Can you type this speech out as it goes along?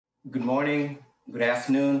Good morning, good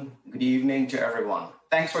afternoon, good evening to everyone.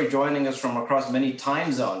 Thanks for joining us from across many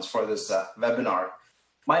time zones for this webinar.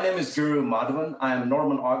 My name is Guru Madhavan. I am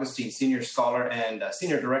Norman Augustine Senior Scholar and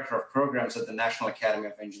Senior Director of Programs at the National Academy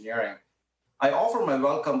of Engineering. I offer my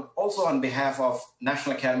welcome also on behalf of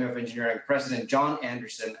National Academy of Engineering President John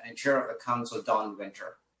Anderson and Chair of the Council, Don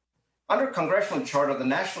Winter. Under Congressional Charter, the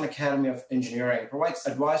National Academy of Engineering provides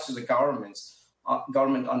advice to the government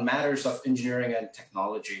on matters of engineering and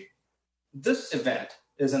technology. This event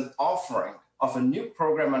is an offering of a new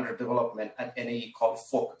program under development at NAE called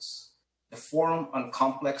FOCUS, the Forum on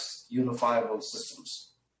Complex Unifiable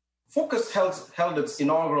Systems. FOCUS held its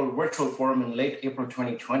inaugural virtual forum in late April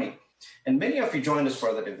 2020, and many of you joined us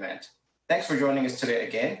for that event. Thanks for joining us today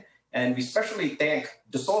again, and we especially thank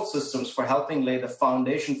Dassault Systems for helping lay the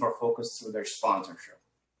foundation for FOCUS through their sponsorship.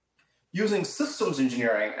 Using systems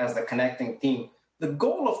engineering as the connecting theme, the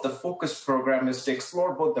goal of the FOCUS program is to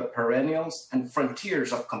explore both the perennials and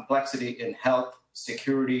frontiers of complexity in health,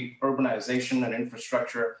 security, urbanization and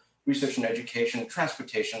infrastructure, research and education,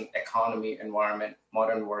 transportation, economy, environment,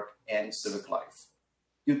 modern work, and civic life.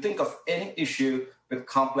 You think of any issue with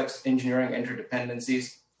complex engineering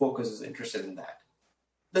interdependencies, FOCUS is interested in that.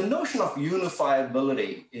 The notion of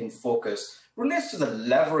unifiability in FOCUS relates to the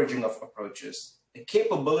leveraging of approaches, the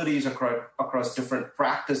capabilities across different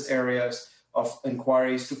practice areas of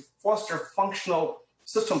inquiries to foster functional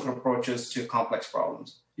system approaches to complex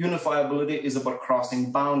problems. Unifiability is about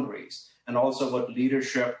crossing boundaries and also about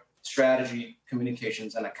leadership, strategy,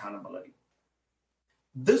 communications, and accountability.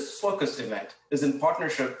 This FOCUS event is in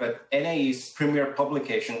partnership with NAE's premier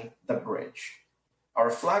publication, The Bridge. Our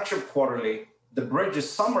flagship quarterly, The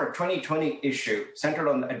Bridge's summer 2020 issue centered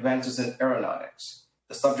on advances in aeronautics,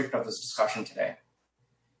 the subject of this discussion today.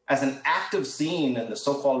 As an active scene in the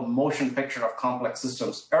so-called motion picture of complex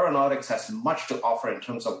systems, aeronautics has much to offer in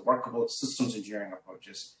terms of workable systems engineering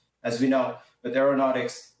approaches. As we know, with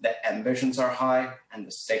aeronautics, the ambitions are high and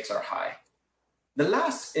the stakes are high. The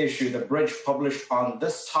last issue The Bridge published on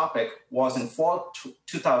this topic was in fall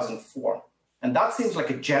 2004, and that seems like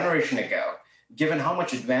a generation ago, given how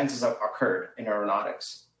much advances have occurred in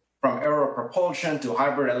aeronautics. From aero propulsion to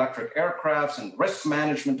hybrid electric aircrafts and risk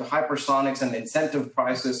management to hypersonics and incentive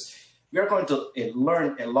prices, we are going to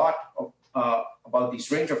learn a lot about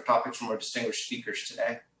these range of topics from our distinguished speakers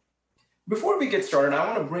today. Before we get started, I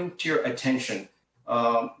want to bring to your attention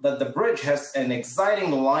that The Bridge has an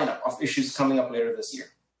exciting lineup of issues coming up later this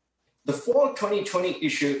year. The fall 2020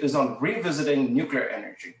 issue is on revisiting nuclear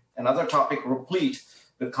energy, another topic replete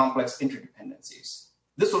with complex interdependencies.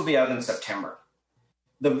 This will be out in September.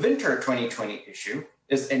 The winter 2020 issue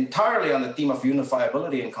is entirely on the theme of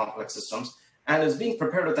unifiability in complex systems and is being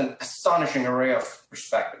prepared with an astonishing array of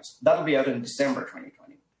perspectives. That'll be out in December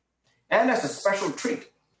 2020. And as a special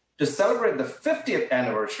treat, to celebrate the 50th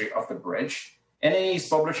anniversary of The Bridge, NAE is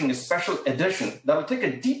publishing a special edition that'll take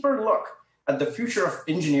a deeper look at the future of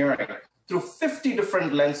engineering through 50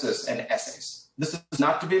 different lenses and essays. This is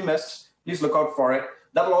not to be missed. Please look out for it.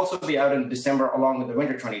 That'll also be out in December along with the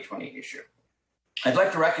winter 2020 issue. I'd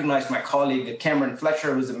like to recognize my colleague, Cameron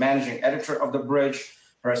Fletcher, who's the managing editor of The Bridge,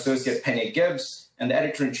 her associate, Penny Gibbs, and the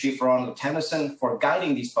editor-in-chief, Ronald Tennyson, for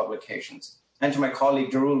guiding these publications, and to my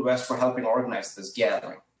colleague, Jarul West, for helping organize this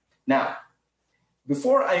gathering. Now,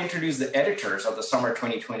 before I introduce the editors of the summer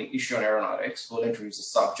 2020 issue on aeronautics, who will introduce the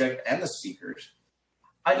subject and the speakers,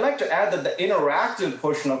 I'd like to add that the interactive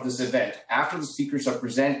portion of this event, after the speakers are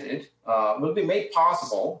presented, will be made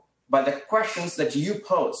possible by the questions that you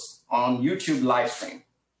post on YouTube live stream.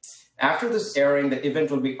 After this airing, the event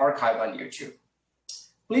will be archived on YouTube.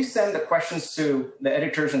 Please send the questions to the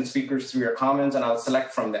editors and speakers through your comments, and I'll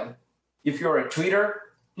select from them. If you're a tweeter,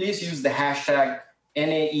 please use the hashtag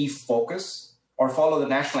NAE Focus or follow the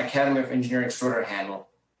National Academy of Engineering's Twitter handle.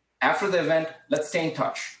 After the event, let's stay in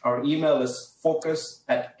touch. Our email is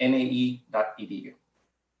focus@nae.edu.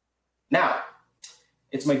 Now,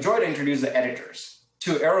 it's my joy to introduce the editors.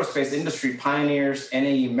 Two aerospace industry pioneers,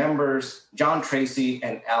 NAE members, John Tracy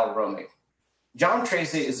and Al Romig. John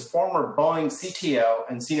Tracy is a former Boeing CTO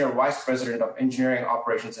and Senior Vice President of Engineering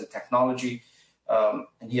Operations and Technology,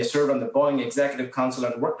 and he has served on the Boeing Executive Council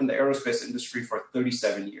and worked in the aerospace industry for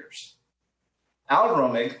 37 years. Al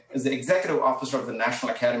Romig is the Executive Officer of the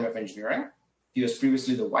National Academy of Engineering. He was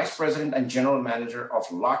previously the Vice President and General Manager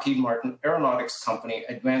of Lockheed Martin Aeronautics Company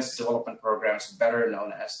Advanced Development Programs, better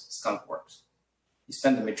known as Skunk Works. He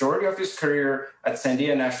spent the majority of his career at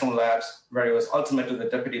Sandia National Labs, where he was ultimately the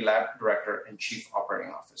Deputy Lab Director and Chief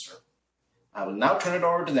Operating Officer. I will now turn it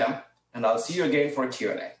over to them, and I'll see you again for a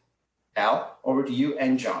Q&A. Al, over to you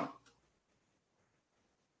and John.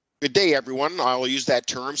 Good day, everyone. I'll use that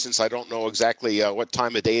term since I don't know exactly what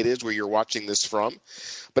time of day it is where you're watching this from.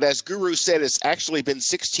 But as Guru said, it's actually been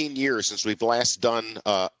 16 years since we've last done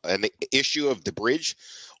an issue of the bridge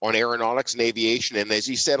on aeronautics and aviation. And as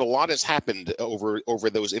he said, a lot has happened over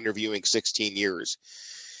those interviewing 16 years.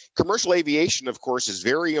 Commercial aviation, of course, is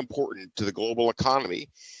very important to the global economy.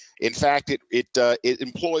 In fact, it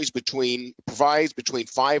provides between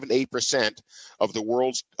 5 and 8% of the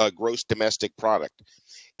world's gross domestic product.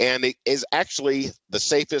 And it is actually the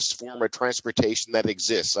safest form of transportation that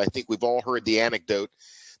exists. I think we've all heard the anecdote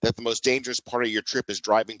that the most dangerous part of your trip is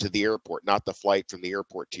driving to the airport, not the flight from the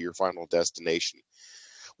airport to your final destination.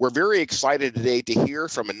 We're very excited today to hear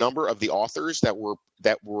from a number of the authors that were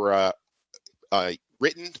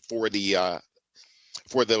written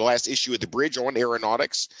for the last issue of the bridge on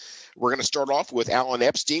aeronautics. We're going to start off with Alan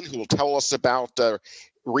Epstein, who will tell us about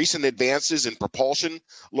recent advances in propulsion,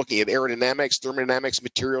 looking at aerodynamics, thermodynamics,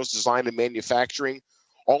 materials design, and manufacturing,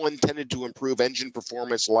 all intended to improve engine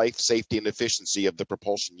performance, life, safety, and efficiency of the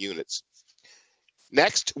propulsion units.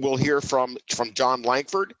 Next, we'll hear from John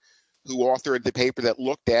Langford, who authored the paper that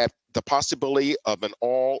looked at the possibility of an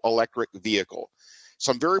all-electric vehicle.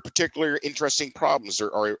 Some very particular interesting problems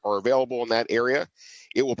are available in that area.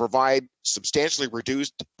 It will provide substantially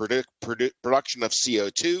reduced production of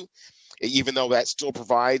CO2. Even though that still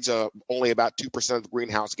provides only about 2% of the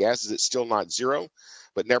greenhouse gases, it's still not zero,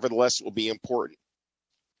 but nevertheless it will be important.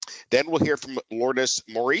 Then we'll hear from Lourdes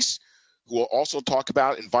Maurice, who will also talk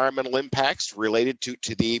about environmental impacts related to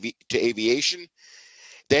aviation.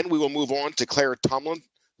 Then we will move on to Claire Tomlin,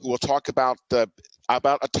 who will talk about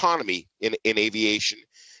autonomy in aviation,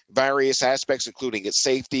 various aspects including its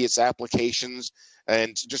safety, its applications,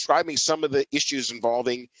 and describing some of the issues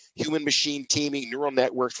involving human-machine teaming, neural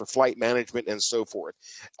networks for flight management, and so forth.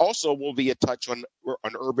 Also will be a touch on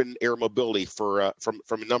urban air mobility from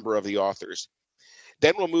a number of the authors.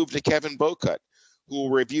 Then we'll move to Kevin Bocut, who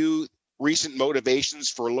will review recent motivations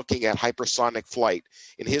for looking at hypersonic flight.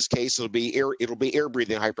 In his case, it'll be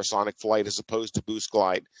air-breathing hypersonic flight as opposed to boost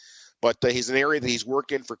glide. But he's an area that he's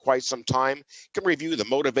worked in for quite some time. He can review the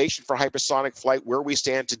motivation for hypersonic flight, where we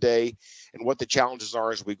stand today, and what the challenges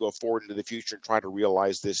are as we go forward into the future and try to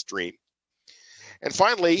realize this dream. And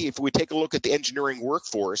finally, if we take a look at the engineering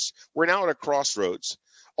workforce, we're now at a crossroads.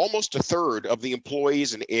 Almost a third of the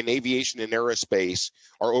employees in aviation and aerospace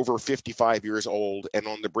are over 55 years old and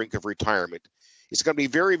on the brink of retirement. It's going to be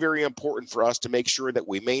very, very important for us to make sure that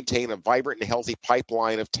we maintain a vibrant and healthy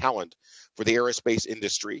pipeline of talent for the aerospace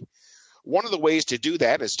industry. One of the ways to do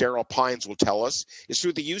that, as Daryl Pines will tell us, is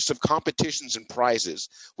through the use of competitions and prizes,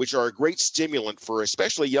 which are a great stimulant for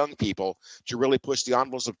especially young people to really push the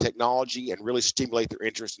envelopes of technology and really stimulate their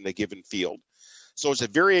interest in a given field. So it's a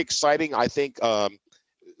very exciting, I think,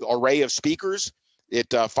 array of speakers.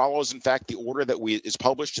 It follows, in fact, the order that is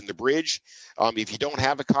published in the bridge. If you don't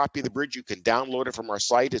have a copy of the bridge, you can download it from our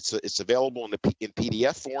site. It's available in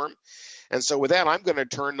PDF form. And so with that, I'm going to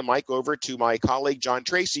turn the mic over to my colleague, John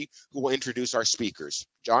Tracy, who will introduce our speakers.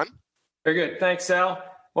 John? Very good. Thanks, Sal.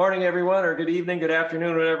 Morning, everyone, or good evening, good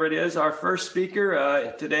afternoon, whatever it is. Our first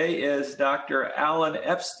speaker today is Dr. Alan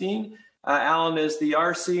Epstein. Alan is the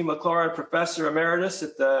R.C. McLaurin Professor Emeritus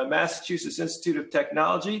at the Massachusetts Institute of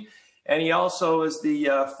Technology, and he also is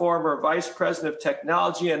the former Vice President of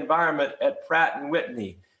Technology and Environment at Pratt &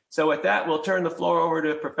 Whitney. So with that, we'll turn the floor over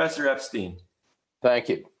to Professor Epstein. Thank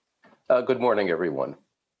you. Good morning, everyone.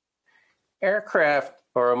 Aircraft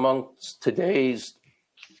are amongst today's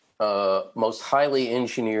most highly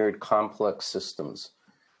engineered complex systems.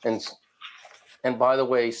 And by the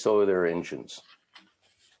way, so are their engines.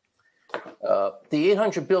 The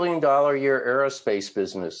 $800 billion a year aerospace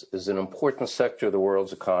business is an important sector of the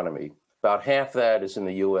world's economy. About half that is in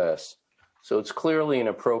the US, so it's clearly an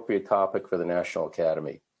appropriate topic for the National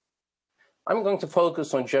Academy. I'm going to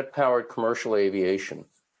focus on jet-powered commercial aviation,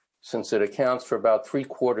 since it accounts for about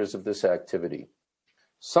 3/4 of this activity.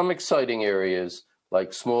 Some exciting areas,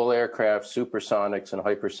 like small aircraft, supersonics, and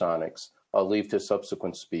hypersonics, I'll leave to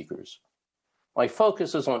subsequent speakers. My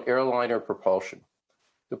focus is on airliner propulsion.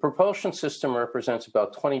 The propulsion system represents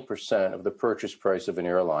about 20% of the purchase price of an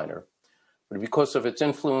airliner, but because of its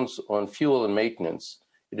influence on fuel and maintenance,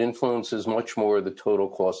 it influences much more of the total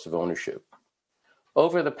cost of ownership.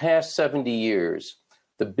 Over the past 70 years,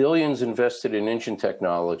 the billions invested in engine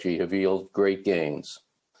technology have yielded great gains,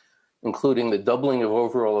 including the doubling of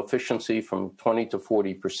overall efficiency from 20 to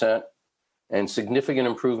 40% and significant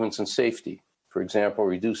improvements in safety, for example,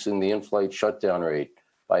 reducing the in-flight shutdown rate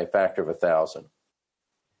by a factor of 1,000.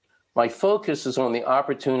 My focus is on the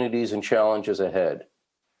opportunities and challenges ahead.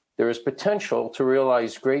 There is potential to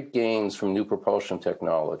realize great gains from new propulsion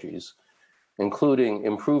technologies, including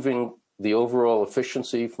improving the overall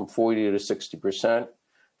efficiency from 40 to 60%,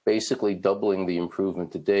 basically doubling the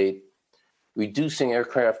improvement to date, reducing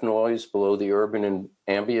aircraft noise below the urban and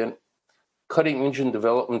ambient, cutting engine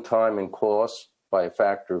development time and costs by a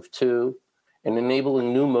factor of 2, and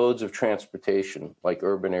enabling new modes of transportation like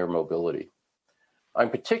urban air mobility.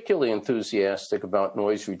 I'm particularly enthusiastic about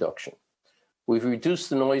noise reduction. We've reduced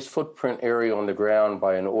the noise footprint area on the ground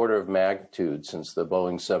by an order of magnitude since the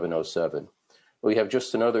Boeing 707. We have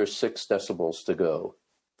just another 6 decibels to go.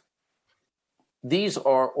 These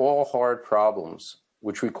are all hard problems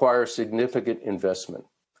which require significant investment.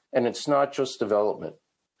 And it's not just development.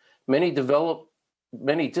 Many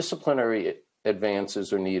disciplinary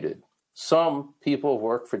advances are needed. Some people have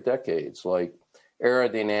worked for decades, like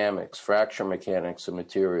aerodynamics, fracture mechanics, and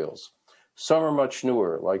materials. Some are much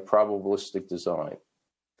newer, like probabilistic design.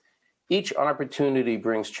 Each opportunity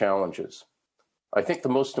brings challenges. I think the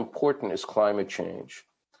most important is climate change,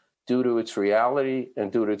 due to its reality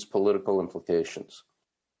and due to its political implications.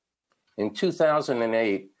 In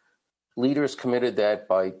 2008, leaders committed that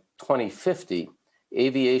by 2050,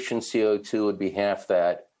 aviation CO2 would be half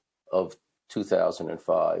that of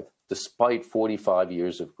 2005, despite 45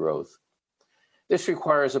 years of growth. This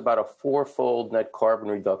requires about a 4-fold net carbon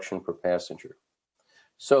reduction per passenger.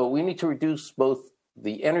 So we need to reduce both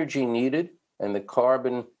the energy needed and the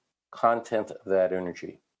carbon content of that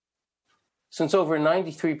energy. Since over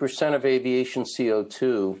 93% of aviation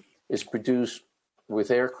CO2 is produced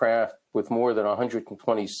with aircraft with more than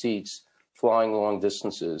 120 seats flying long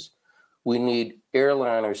distances, we need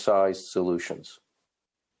airliner-sized solutions.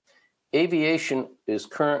 Aviation is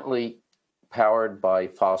currently powered by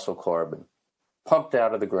fossil carbon, pumped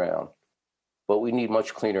out of the ground, but we need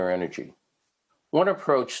much cleaner energy. One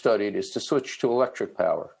approach studied is to switch to electric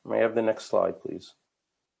power. May I have the next slide, please?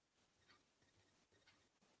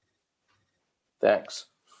 Thanks.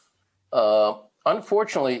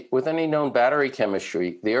 Unfortunately, with any known battery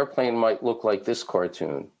chemistry, the airplane might look like this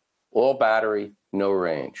cartoon: all battery, no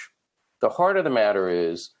range. The heart of the matter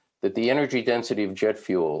is that the energy density of jet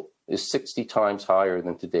fuel is 60 times higher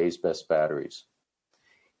than today's best batteries.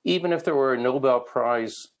 Even if there were a Nobel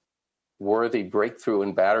Prize-worthy breakthrough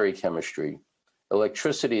in battery chemistry,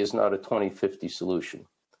 electricity is not a 2050 solution.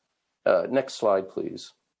 Next slide,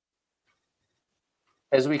 please.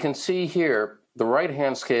 As we can see here, the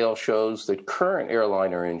right-hand scale shows that current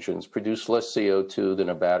airliner engines produce less CO2 than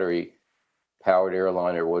a battery-powered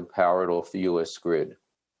airliner would powered off the US grid.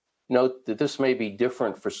 Note that this may be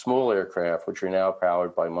different for small aircraft, which are now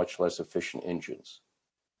powered by much less efficient engines.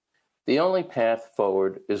 The only path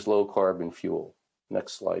forward is low-carbon fuel.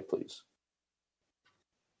 Next slide, please.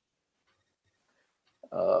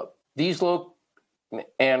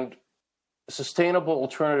 Sustainable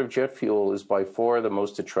alternative jet fuel is by far the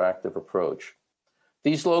most attractive approach.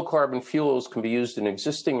 These low-carbon fuels can be used in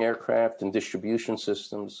existing aircraft and distribution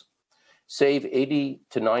systems, save 80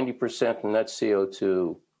 to 90% in net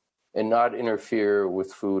CO2, and not interfere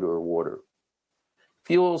with food or water.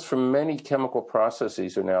 Fuels from many chemical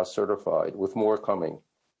processes are now certified, with more coming.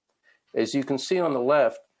 As you can see on the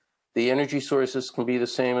left, the energy sources can be the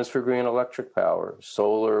same as for green electric power: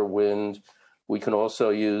 solar, wind. We can also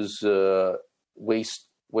use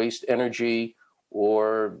waste energy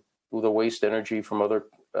or the waste energy from other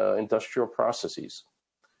industrial processes.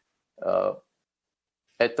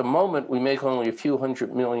 At the moment, we make only a few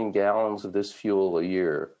 100 million gallons of this fuel a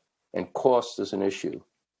year, and cost is an issue.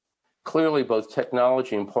 Clearly, both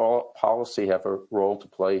technology and policy have a role to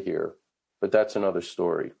play here, but that's another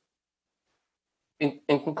story. In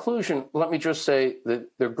conclusion, let me just say that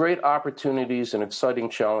there are great opportunities and exciting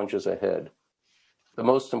challenges ahead. The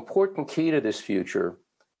most important key to this future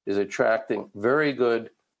is attracting very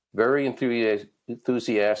good, very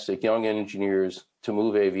enthusiastic young engineers to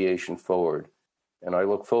move aviation forward. And I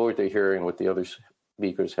look forward to hearing what the other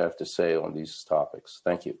speakers have to say on these topics.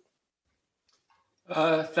 Thank you.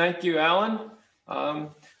 Thank you, Alan.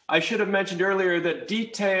 I should have mentioned earlier that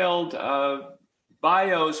detailed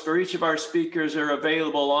bios for each of our speakers are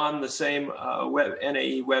available on the same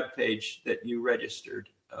NAE webpage that you registered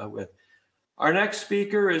with. Our next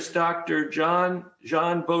speaker is Dr. Jean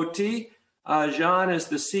Botti. Jean is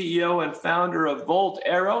the CEO and founder of Volt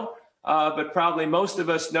Aero, but probably most of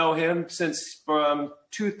us know him since from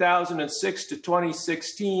 2006 to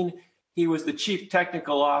 2016, he was the Chief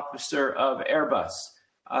Technical Officer of Airbus.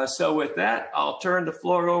 So with that, I'll turn the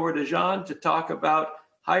floor over to Jean to talk about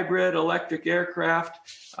hybrid electric aircraft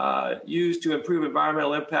used to improve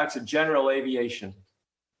environmental impacts of general aviation.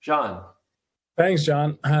 Jean. Thanks,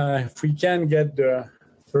 John. If we can get the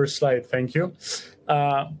First slide, thank you.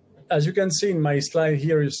 As you can see in my slide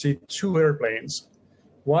here, you see two airplanes.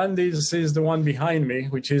 One, this is the one behind me,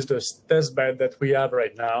 which is the test bed that we have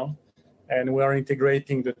right now. And we are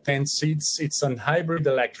integrating the 10 seats. It's an hybrid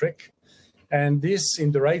electric. And this,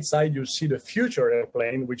 in the right side, you see the future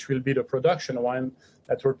airplane, which will be the production one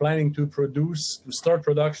that we're planning to start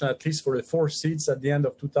production at least for the 4 seats at the end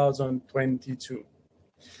of 2022.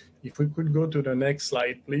 If we could go to the next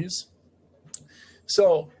slide, please.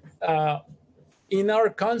 So in our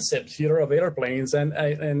concept here of airplanes,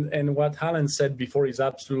 and what Alan said before is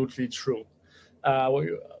absolutely true.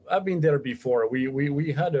 I've been there before. We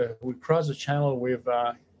crossed the channel with,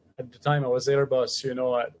 at the time I was Airbus,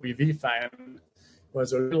 with EFAN. It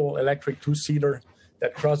was a little electric 2-seater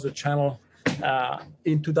that crossed the channel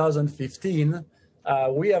in 2015.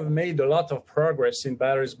 We have made a lot of progress in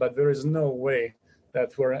batteries, but there is no way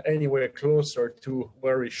that we're anywhere closer to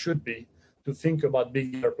where we should be to think about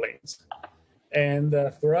big airplanes. And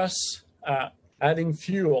for us, adding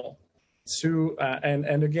fuel to,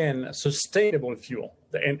 and again, sustainable fuel,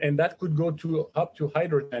 and that could go up to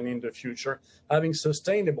hydrogen in the future, having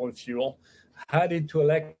sustainable fuel added to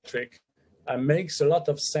electric makes a lot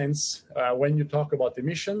of sense when you talk about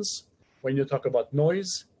emissions, when you talk about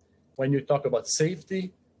noise, when you talk about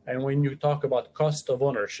safety, and when you talk about cost of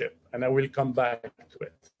ownership. And I will come back to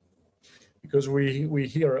it, because we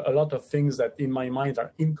hear a lot of things that in my mind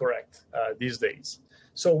are incorrect these days.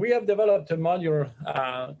 So we have developed a modular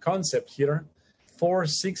concept here, 4,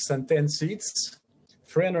 6, and 10 seats,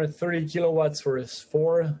 330 kilowatts for a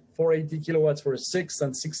 4, 480 kilowatts for a 6,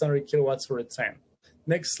 and 600 kilowatts for a 10.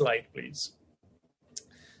 Next slide, please.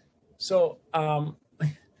 So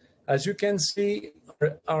as you can see,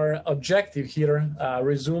 our objective here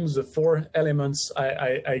resumes the 4 elements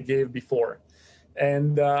I gave before.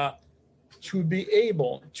 And to be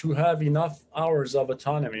able to have enough hours of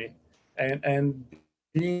autonomy and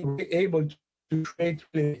being able to create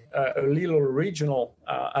a little regional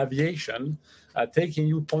aviation, taking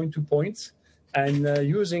you point to point, and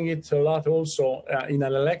using it a lot also in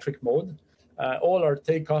an electric mode. All our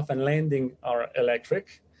takeoff and landing are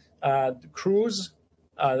electric. The cruise,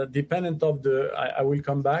 dependent of I will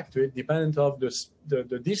come back to it, dependent of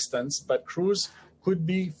the distance, but cruise could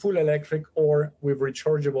be full electric or with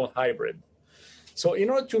rechargeable hybrid. So in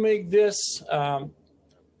order to make this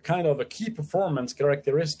kind of a key performance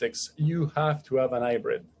characteristics, you have to have an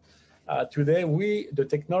hybrid. Today, the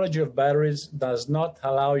technology of batteries does not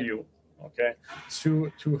allow you, okay,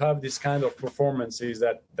 to have this kind of performances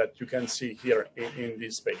that you can see here in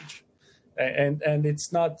this page. And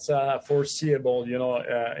it's not foreseeable,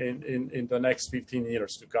 in the next 15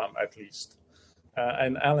 years to come, at least.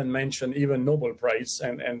 And Alan mentioned even Nobel Prize,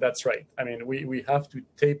 and that's right. I mean, we have to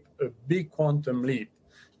take a big quantum leap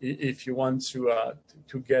if you want to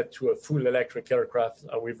get to a full electric aircraft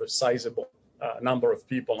with a sizable number of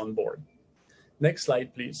people on board. Next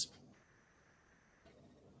slide, please.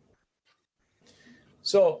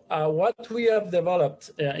 So what we have developed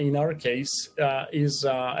in our case is,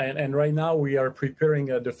 and right now we are preparing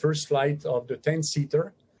the first flight of the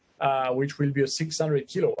 10-seater, which will be a 600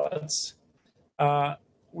 kilowatts.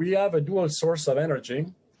 We have a dual source of energy,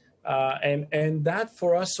 and that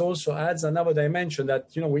for us also adds another dimension that,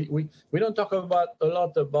 we don't talk about a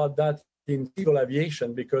lot about that in civil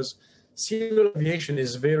aviation, because civil aviation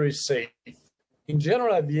is very safe. In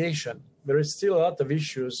general aviation, there is still a lot of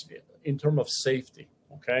issues in terms of safety,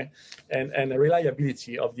 okay, and the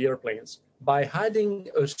reliability of the airplanes. By adding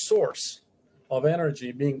a source of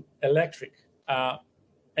energy being electric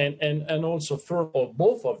and also thermal,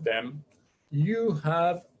 both of them, you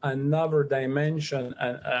have another dimension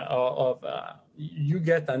you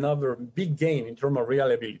get another big gain in terms of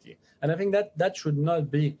reliability. And I think that should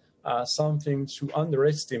not be something to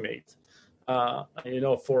underestimate,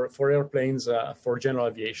 for airplanes, for general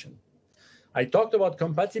aviation. I talked about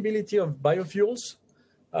compatibility of biofuels.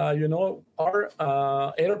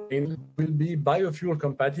 Our airplane will be biofuel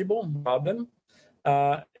compatible, no problem.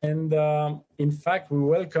 And in fact, we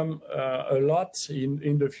welcome a lot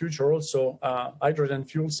in the future also hydrogen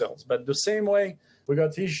fuel cells. But the same way we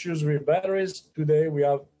got issues with batteries, today we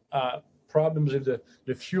have problems with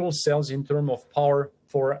the fuel cells in terms of power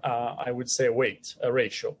for, I would say, weight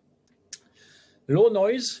ratio. Low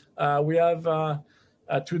noise, we have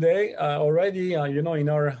today already,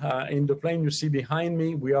 in the plane you see behind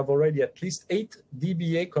me, we have already at least 8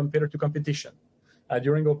 dBA compared to competition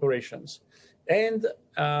during operations. And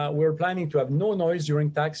we're planning to have no noise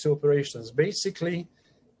during taxi operations. Basically,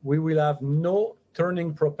 we will have no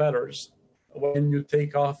turning propellers when you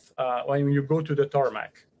take off, when you go to the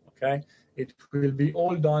tarmac, okay? It will be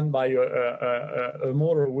all done by a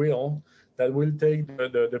motor wheel that will take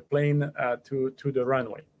the plane to the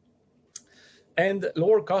runway. And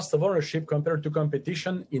lower cost of ownership compared to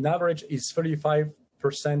competition, in average, is 35%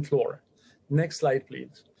 lower. Next slide,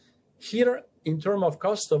 please. Here, in terms of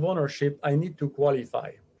cost of ownership, I need to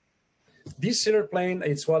qualify. This airplane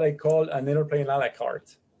is what I call an airplane a la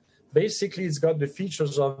carte. Basically, it's got the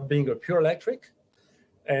features of being a pure electric.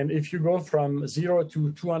 And if you go from 0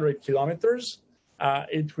 to 200 kilometers,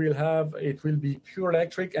 it will be pure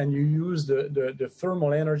electric, and you use the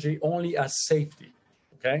thermal energy only as safety,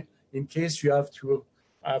 okay? In case you have to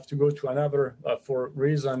go to another, for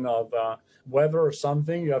reason of weather or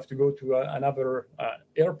something, you have to go to another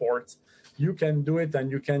airport, you can do it,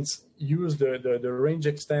 and you can use the range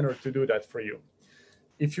extender to do that for you.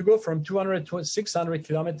 If you go from 200 to 600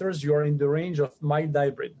 kilometers, you are in the range of mild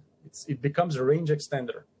hybrid. It becomes a range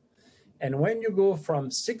extender. And when you go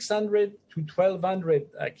from 600 to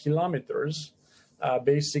 1,200 kilometers,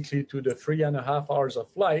 basically to the 3.5 hours of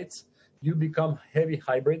flight, you become heavy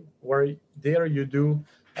hybrid, where there you do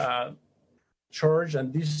charge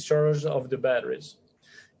and discharge of the batteries.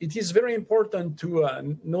 It is very important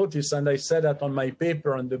to notice, and I said that on my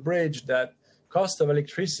paper on the bridge, that cost of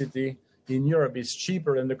electricity in Europe is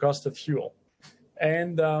cheaper than the cost of fuel.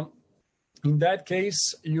 And in that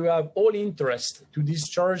case, you have all interest to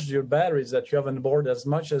discharge your batteries that you have on board as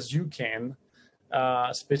much as you can,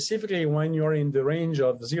 specifically when you're in the range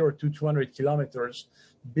of 0 to 200 kilometers,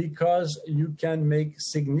 because you can make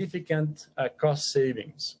significant cost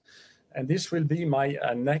savings. And this will be my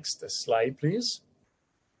next slide, please.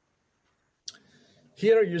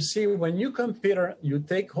 Here you see, when you compare, you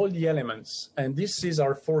take all the elements, and this is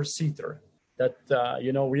our four-seater that,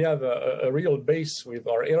 we have a real base with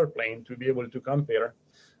our airplane to be able to compare.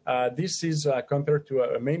 This is compared to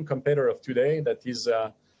a main competitor of today that is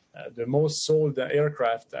the most sold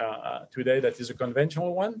aircraft today, that is a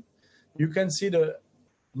conventional one. You can see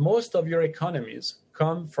most of your economies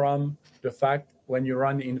come from the fact when you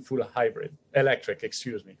run in full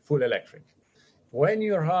electric. When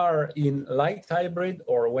you are in light hybrid,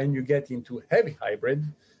 or when you get into heavy hybrid,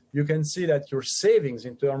 you can see that your savings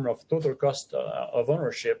in terms of total cost of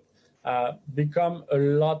ownership become a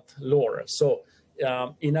lot lower. So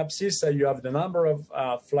in Abscissa, you have the number of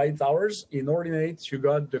flight hours. In Ordinate, you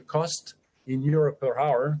got the cost in euro per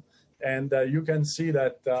hour. And you can see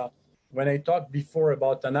that when I talked before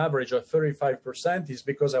about an average of 35%, is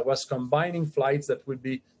because I was combining flights that would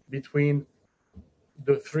be between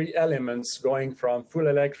the three elements, going from full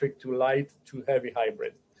electric to light to heavy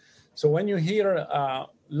hybrid. So when you hear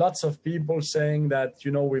lots of people saying that,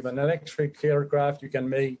 with an electric aircraft, you can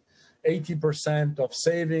make 80% of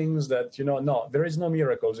savings, that, no, there is no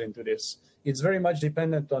miracles into this. It's very much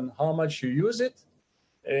dependent on how much you use it.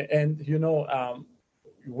 And,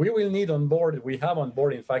 we will need on board, we have on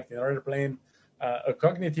board, in fact, in our airplane, a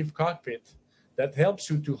cognitive cockpit that helps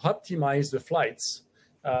you to optimize the flights.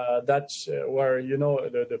 That's where,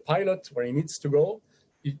 the pilot, where he needs to go,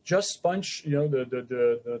 it just punch,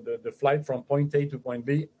 the flight from point A to point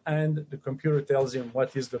B, and the computer tells him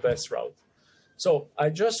what is the best route. So I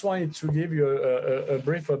just wanted to give you a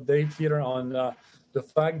brief update here on the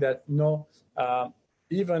fact that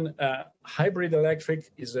even hybrid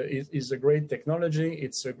electric is a great technology.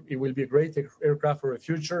 It will be a great aircraft for the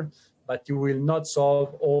future, but it will not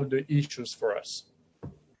solve all the issues for us.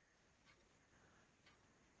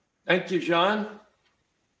 Thank you, John.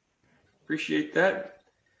 Appreciate that.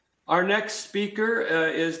 Our next speaker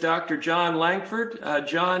is Dr. John Langford.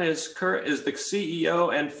 John is the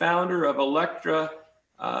CEO and founder of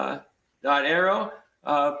Electra.Aero.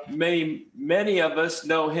 Many of us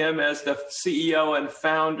know him as the CEO and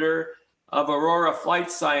founder of Aurora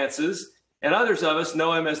Flight Sciences, and others of us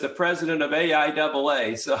know him as the president of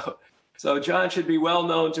AIAA. So John should be well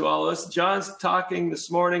known to all of us. John's talking this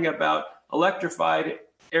morning about electrified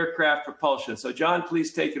aircraft propulsion. So John,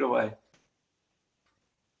 please take it away.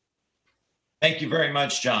 Thank you very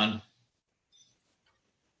much, John.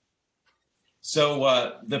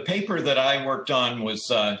 So the paper that I worked on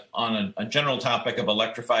was on a general topic of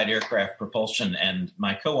electrified aircraft propulsion, and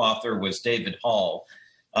my co-author was David Hall,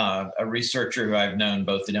 a researcher who I've known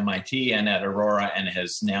both at MIT and at Aurora, and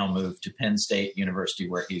has now moved to Penn State University,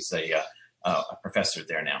 where he's a professor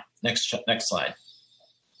there now. Next slide.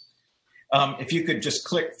 If you could just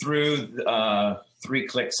click through 3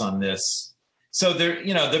 clicks on this. So there,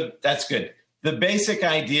 that's good. The basic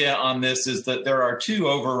idea on this is that there are 2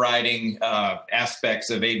 overriding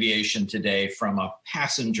aspects of aviation today from a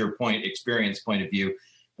passenger experience point of view.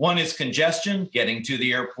 One is congestion, getting to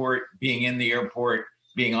the airport, being in the airport,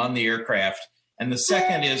 being on the aircraft. And the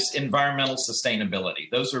second is environmental sustainability.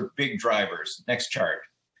 Those are big drivers. Next chart.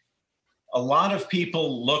 A lot of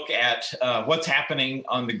people look at what's happening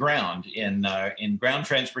on the ground in ground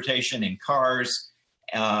transportation, in cars,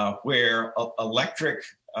 where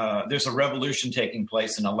there's a revolution taking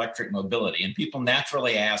place in electric mobility. And people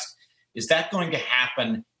naturally ask, is that going to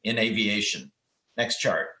happen in aviation? Next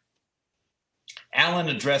chart. Alan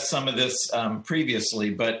addressed some of this previously,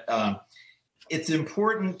 but it's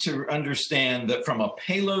important to understand that from a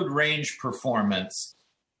payload range performance,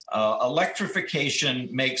 electrification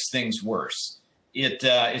makes things worse.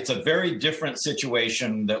 It's a very different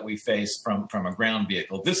situation that we face from a ground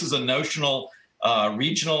vehicle. This is a notional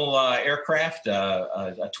regional aircraft,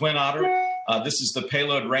 a Twin Otter. This is the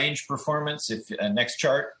payload range performance. Next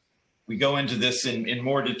chart. We go into this in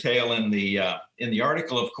more detail in the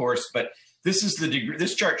article, of course, but this is the degree.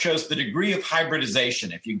 This chart shows the degree of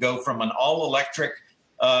hybridization. If you go from an all-electric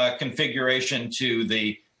configuration to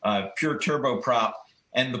the pure turboprop,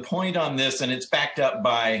 and the point on this, and it's backed up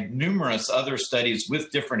by numerous other studies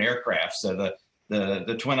with different aircraft. So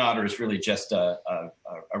the Twin Otter is really just a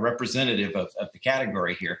representative of the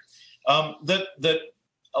category here.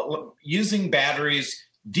 Using batteries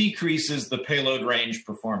decreases the payload range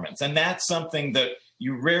performance, and that's something that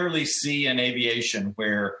you rarely see in aviation,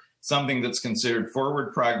 where something that's considered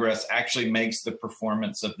forward progress actually makes the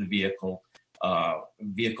performance of the vehicle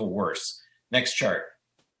worse. Next chart.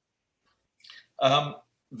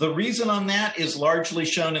 The reason on that is largely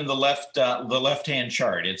shown in the left-hand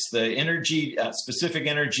chart. It's the energy, specific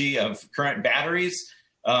energy of current batteries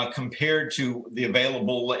compared to the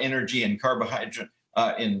available energy in carbohydrate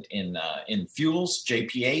in fuels,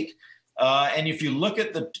 JP8. And if you look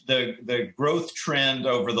at the growth trend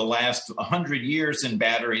over the last 100 years in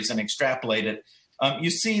batteries and extrapolate it, you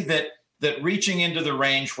see that reaching into the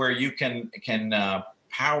range where you can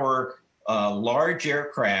power large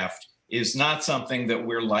aircraft is not something that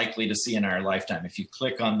we're likely to see in our lifetime. If you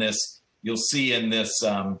click on this, you'll see in this,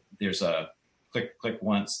 there's a click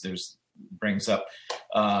once, brings up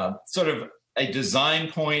sort of a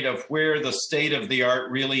design point of where the state of the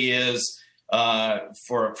art really is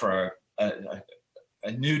for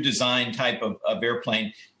a new design type of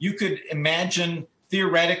airplane. You could imagine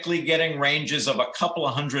theoretically getting ranges of a couple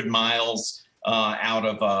of 100 miles out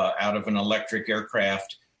of an electric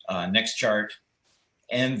aircraft. Next chart.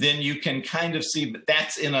 And then you can kind of see, but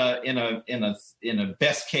that's in a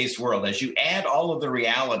best case world. As you add all of the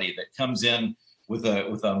reality that comes in with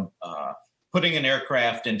putting an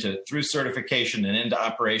aircraft through certification and into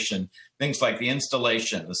operation, things like the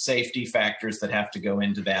installation, the safety factors that have to go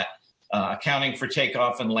into that, accounting for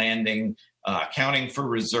takeoff and landing, accounting for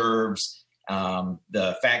reserves,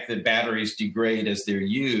 the fact that batteries degrade as they're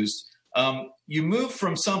used. You move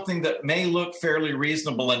from something that may look fairly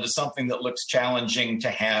reasonable into something that looks challenging to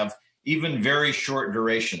have even very short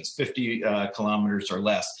durations, 50 kilometers or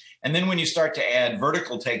less. And then when you start to add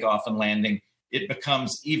vertical takeoff and landing, it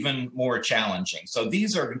becomes even more challenging. So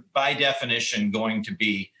these are, by definition, going to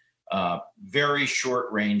be very short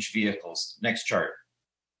range vehicles. Next chart.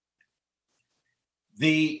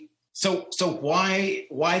 So why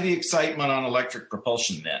the excitement on electric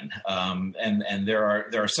propulsion then? And there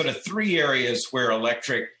are sort of three areas where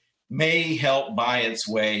electric may help buy its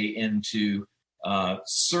way into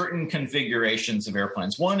certain configurations of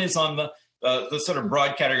airplanes. One is on the sort of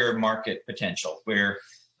broad category of market potential, where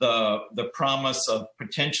the promise of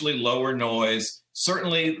potentially lower noise,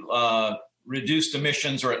 certainly reduced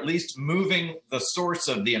emissions, or at least moving the source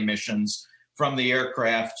of the emissions from the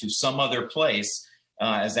aircraft to some other place.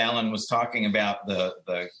 As Alan was talking about,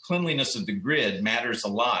 the cleanliness of the grid matters a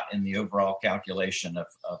lot in the overall calculation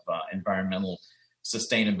of environmental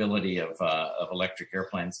sustainability of electric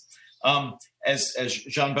airplanes. As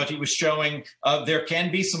Jean-Baptiste was showing, there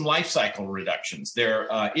can be some life cycle reductions.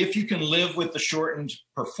 If you can live with the shortened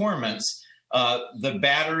performance, the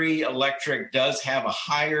battery electric does have a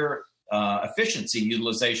higher efficiency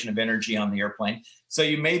utilization of energy on the airplane. So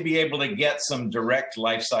you may be able to get some direct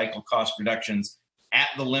life cycle cost reductions at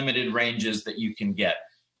the limited ranges that you can get.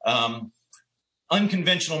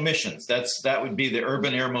 Unconventional missions, that would be the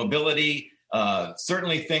urban air mobility,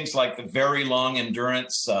 certainly things like the very long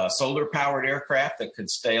endurance solar-powered aircraft that could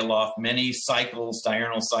stay aloft many cycles,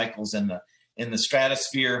 diurnal cycles in the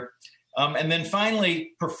stratosphere. And then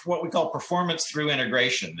finally, what we call performance through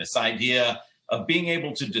integration, this idea of being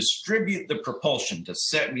able to distribute the propulsion to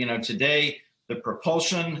set, today, the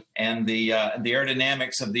propulsion and the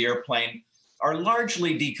aerodynamics of the airplane are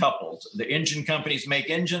largely decoupled. The engine companies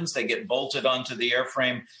make engines, they get bolted onto the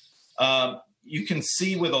airframe. You can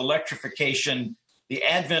see with electrification, the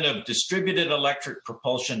advent of distributed electric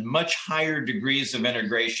propulsion, much higher degrees of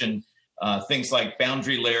integration, things like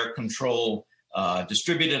boundary layer control,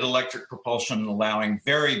 distributed electric propulsion allowing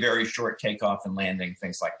very, very short takeoff and landing,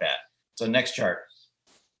 things like that. So next chart.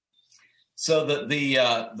 So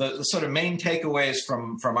the sort of main takeaways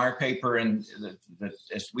from our paper, and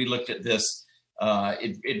as we looked at this,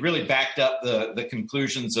 it really backed up the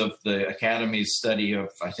conclusions of the Academy's study of,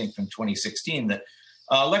 I think, from 2016, that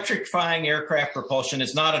electrifying aircraft propulsion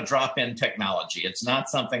is not a drop-in technology. It's not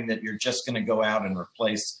something that you're just going to go out and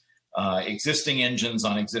replace existing engines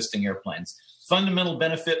on existing airplanes. Fundamental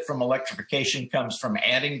benefit from electrification comes from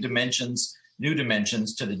adding dimensions, new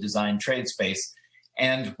dimensions to the design trade space.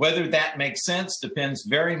 And whether that makes sense depends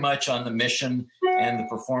very much on the mission and the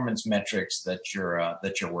performance metrics that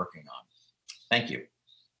you're working on. Thank you.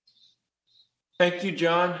 Thank you,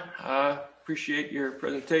 John. Appreciate your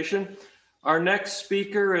presentation. Our next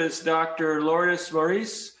speaker is Dr. Lourdes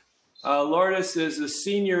Maurice. Lourdes is a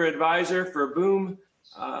senior advisor for Boom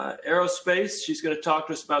Aerospace. She's going to talk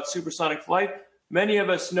to us about supersonic flight. Many of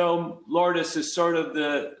us know Lourdes as sort of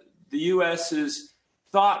the U.S.'s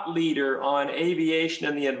thought leader on aviation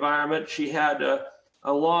and the environment. She had a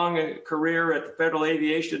long career at the Federal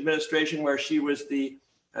Aviation Administration, where she was the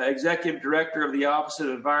executive director of the Office of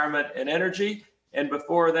Environment and Energy. And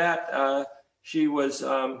before that, she was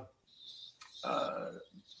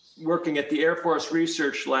working at the Air Force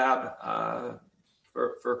Research Lab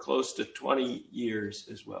for close to 20 years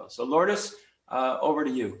as well. So Lourdes, over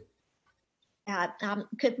to you.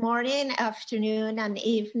 Good morning, afternoon, and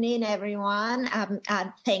evening, everyone.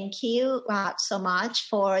 Thank you so much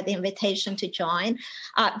for the invitation to join.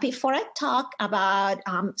 Before I talk about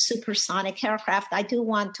supersonic aircraft, I do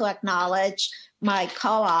want to acknowledge my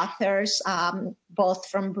co-authors, both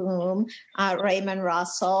from Boom, Raymond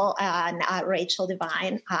Russell and Rachel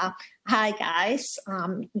Devine. Hi, guys.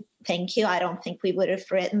 Thank you. I don't think we would have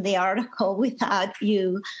written the article without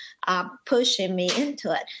you pushing me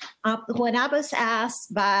into it. When I was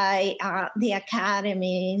asked by the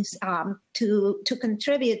academies to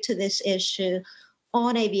contribute to this issue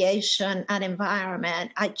on aviation and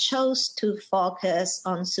environment, I chose to focus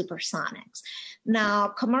on supersonics. Now,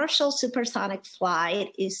 commercial supersonic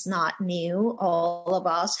flight is not new. All of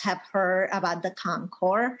us have heard about the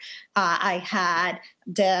Concorde. I had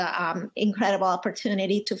the incredible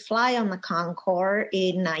opportunity to fly on the Concorde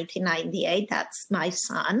in 1998. That's my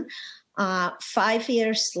son. 5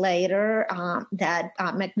 years later, that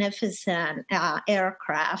magnificent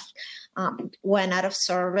aircraft went out of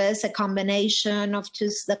service, a combination of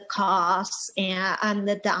just the costs and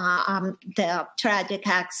the tragic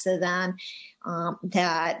accident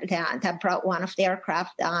that brought one of the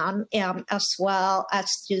aircraft down, as well as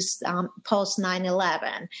just post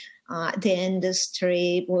 9/11. The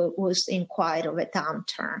industry was in quite of a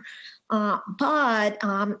downturn. But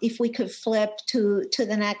if we could flip to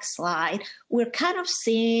the next slide, we're kind of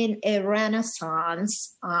seeing a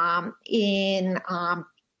renaissance in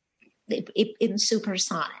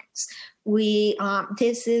supersonics.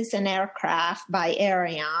 This is an aircraft by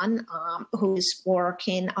Ariane, who's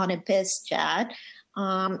working on a biz jet.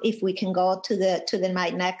 If we can go to my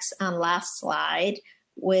next and last slide,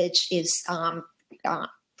 which is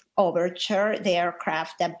Overture, the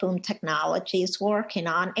aircraft that Boom Technology is working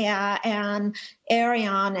on. And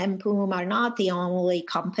Ariane and Boom are not the only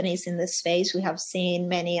companies in this space. We have seen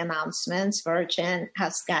many announcements. Virgin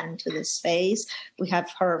has gotten to this space. We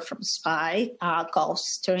have heard from Spy,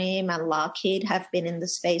 Gulfstream, and Lockheed have been in the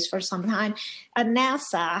space for some time. And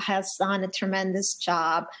NASA has done a tremendous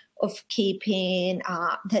job of keeping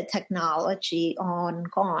the technology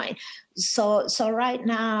ongoing. So right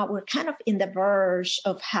now, we're kind of in the verge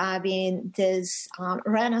of having this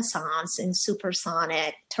renaissance in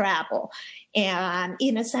supersonic travel. And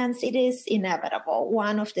in a sense, it is inevitable.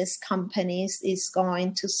 One of these companies is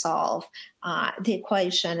going to solve the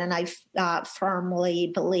equation, and I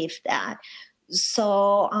firmly believe that.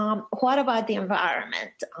 So what about the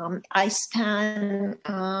environment? I spent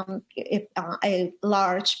a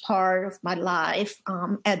large part of my life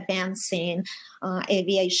advancing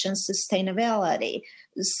aviation sustainability.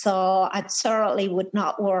 So I certainly would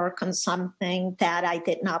not work on something that I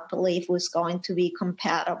did not believe was going to be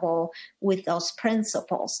compatible with those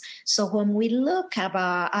principles. So when we look at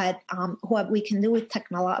what we can do with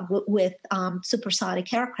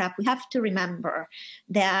supersonic aircraft, we have to remember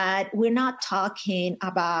that we're not talking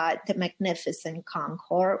about the magnificent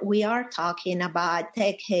Concorde. We are talking about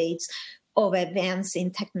decades of advancing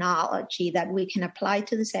technology that we can apply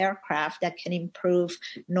to this aircraft that can improve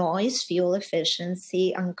noise, fuel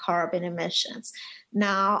efficiency, and carbon emissions.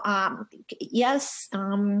 Now, yes,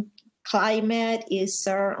 Climate is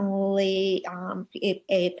certainly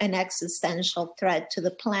an existential threat to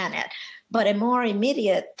the planet. But a more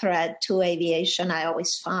immediate threat to aviation, I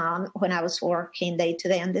always found when I was working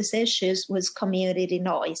day-to-day on these issues, was community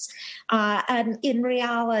noise. And in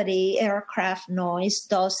reality, aircraft noise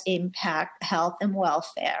does impact health and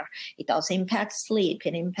welfare. It does impact sleep.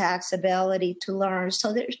 It impacts ability to learn.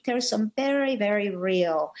 So there's some very, very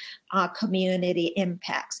real community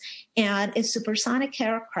impacts. And a supersonic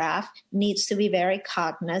aircraft needs to be very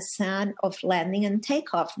cognizant of landing and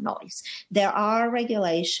takeoff noise. There are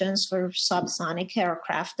regulations for subsonic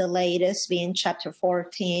aircraft, the latest being Chapter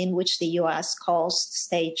 14, which the U.S. calls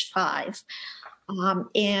Stage 5.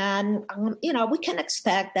 We can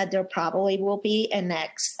expect that there probably will be a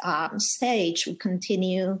next stage. We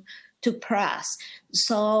continue to press.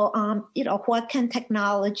 So, what can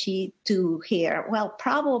technology do here? Well,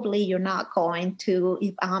 probably you're not going to,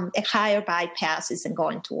 a higher bypass isn't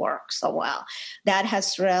going to work so well. That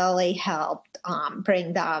has really helped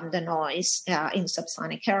bring down the noise in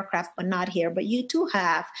subsonic aircraft, but not here. But you do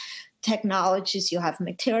have technologies, you have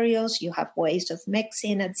materials, you have ways of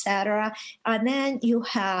mixing, etc. And then you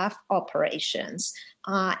have operations.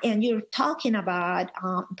 And you're talking about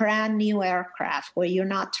brand new aircraft where you're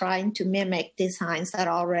not trying to mimic designs that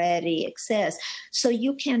already exist. So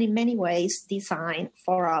you can, in many ways, design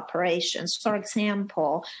for operations. For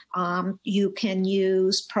example, you can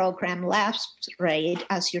use program lapse rate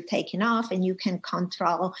as you're taking off, and you can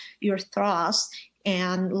control your thrust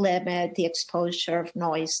and limit the exposure of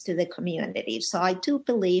noise to the community. So I do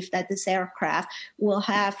believe that this aircraft will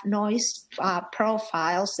have noise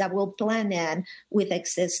profiles that will blend in with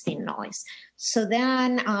existing noise. So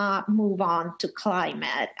then move on to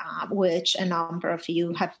climate, which a number of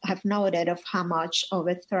you have noted of how much of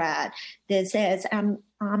a threat this is.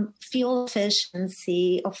 Fuel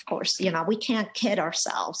efficiency, of course, we can't kid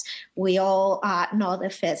ourselves. We all know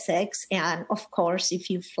the physics. And of course, if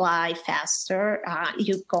you fly faster,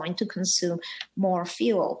 you're going to consume more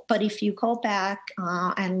fuel. But if you go back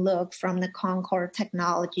and look from the Concorde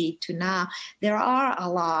technology to now, there are a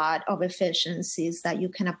lot of efficiencies that you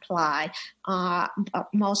can apply.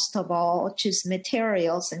 Most of all, just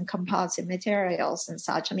materials and composite materials and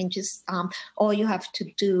such. I mean, just all you have to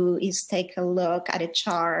do is take a look at a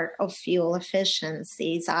chart of fuel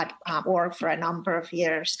efficiencies. I worked for a number of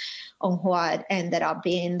years on what ended up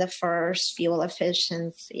being the first fuel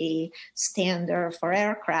efficiency standard for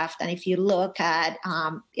aircraft. And if you look at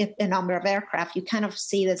a number of aircraft, you kind of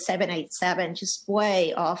see the 787 just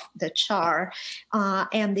way off the chart.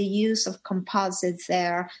 And the use of composites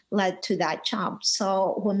there led to that jump.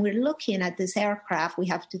 So when we're looking at this aircraft, we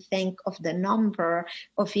have to think of the number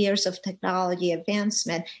of years of technology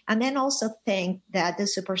advancement, and then also think that the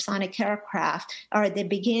supersonic aircraft are at the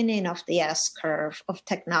beginning of the S-curve of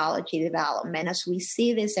technology development. As we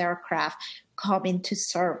see this aircraft come into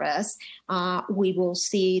service, we will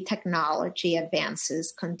see technology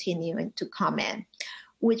advances continuing to come in.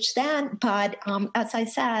 But as I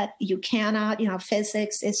said, you cannot,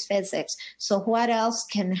 physics is physics. So what else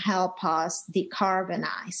can help us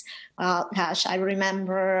decarbonize? Well, gosh, I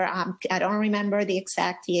remember, I don't remember the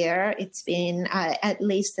exact year. It's been at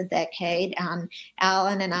least a decade. And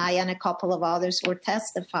Alan and I and a couple of others were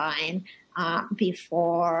testifying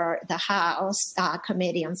before the House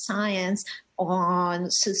Committee on Science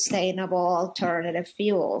on sustainable alternative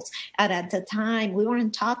fuels. And at the time, we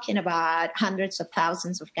weren't talking about hundreds of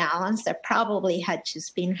thousands of gallons. There probably had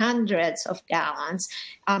just been hundreds of gallons.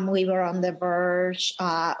 We were on the verge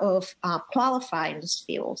of qualifying these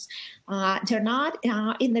fuels. They're not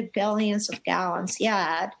in the billions of gallons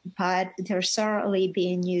yet, but they're certainly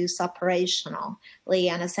being used operationally.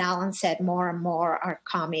 And as Alan said, more and more are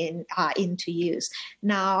coming into use.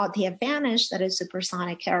 Now, the advantage that a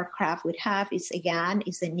supersonic aircraft would have is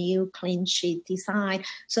a new clean sheet design.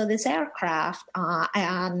 So this aircraft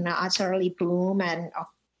and certainly Bloom and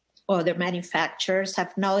other manufacturers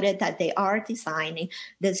have noted that they are designing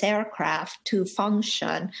this aircraft to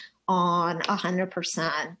function on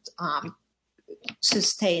 100%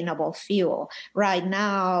 sustainable fuel. Right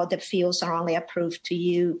now, the fuels are only approved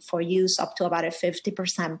for use up to about a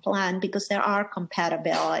 50% blend because there are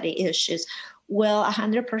compatibility issues. Will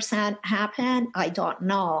 100% happen? I don't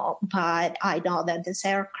know, but I know that this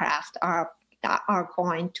aircraft are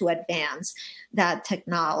going to advance that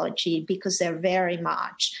technology because they're very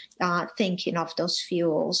much thinking of those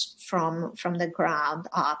fuels from the ground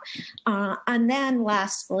up. And then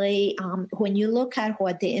lastly, when you look at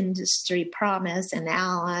what the industry promised, and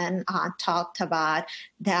Alan talked about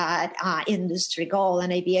that industry goal,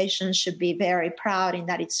 and aviation should be very proud in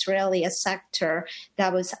that it's really a sector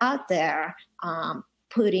that was out there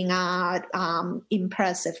putting out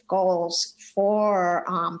impressive goals for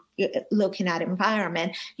looking at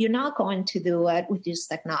environment. You're not going to do it with just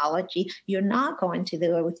technology. You're not going to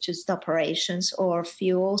do it with just operations or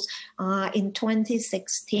fuels. In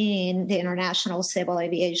 2016, the International Civil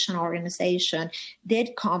Aviation Organization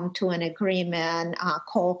did come to an agreement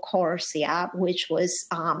called CORSIA, which was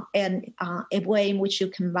a way in which you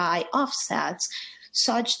can buy offsets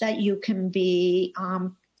such that you can be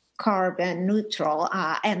carbon neutral,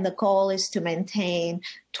 and the goal is to maintain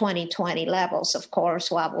 2020 levels. Of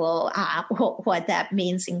course, what that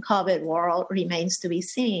means in COVID world remains to be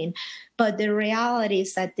seen. But the reality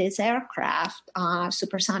is that these aircraft,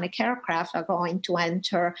 supersonic aircraft, are going to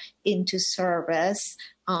enter into service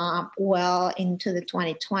well into the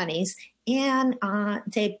 2020s, and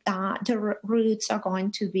the routes are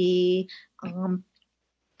going to be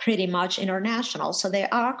pretty much international. So they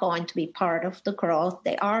are going to be part of the growth.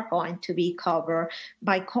 They are going to be covered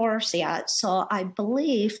by CORSIA. So I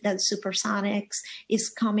believe that supersonics is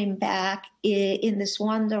coming back in this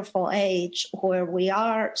wonderful age where we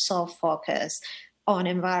are so focused on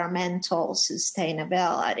environmental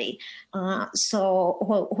sustainability.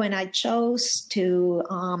 So when I chose to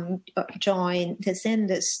join this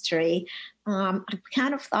industry, I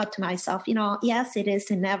kind of thought to myself, yes, it is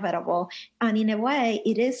inevitable. And in a way,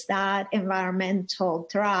 it is that environmental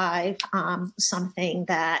drive, something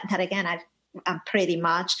that again, I'm pretty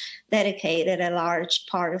much dedicated a large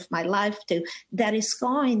part of my life to, that is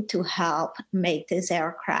going to help make this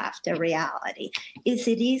aircraft a reality. Is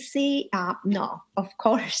it easy? No, of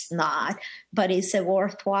course not. But is it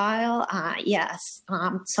worthwhile? Yes.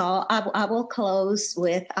 So I will close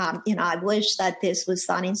with, I wish that this was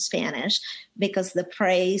done in Spanish, because the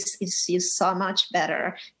praise is used so much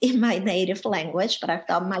better in my native language, but I've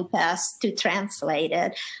done my best to translate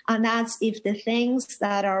it. And that's, if the things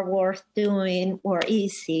that are worth doing were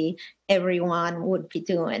easy, everyone would be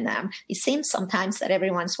doing them. It seems sometimes that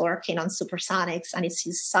everyone's working on supersonics, and it's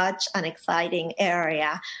such an exciting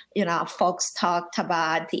area. Folks talked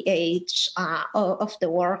about the age of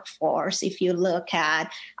the workforce. If you look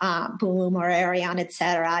at Boom or Ariane, et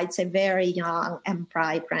cetera, it's a very young and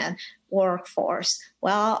vibrant workforce.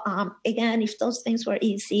 Well, again, if those things were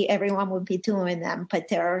easy, everyone would be doing them. But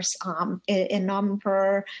there's a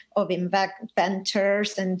number of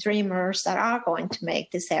inventors and dreamers that are going to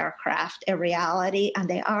make this aircraft a reality, and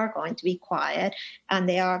they are going to be quiet, and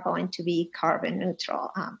they are going to be carbon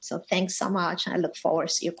neutral. So thanks so much, and I look forward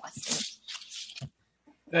to your questions.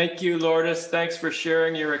 Thank you, Lourdes. Thanks for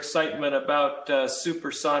sharing your excitement about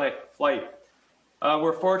supersonic flight.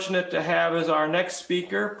 We're fortunate to have as our next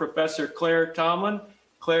speaker, Professor Claire Tomlin.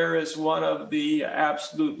 Claire is one of the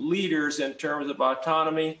absolute leaders in terms of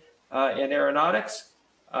autonomy in aeronautics.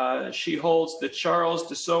 She holds the Charles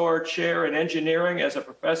Dessauer Chair in Engineering as a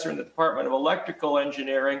professor in the Department of Electrical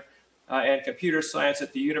Engineering and Computer Science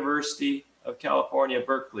at the University of California,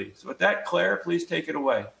 Berkeley. So with that, Claire, please take it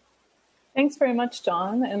away. Thanks very much,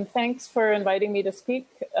 John, and thanks for inviting me to speak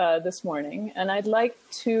this morning. And I'd like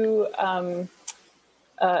to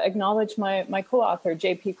acknowledge my co-author,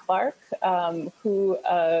 J.P. Clark, who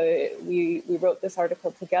we wrote this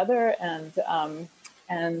article together, and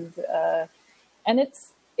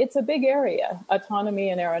it's a big area, autonomy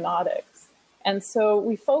in aeronautics. And so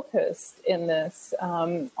we focused in this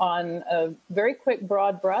on a very quick,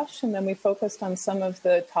 broad brush, and then we focused on some of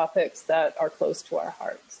the topics that are close to our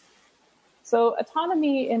hearts. So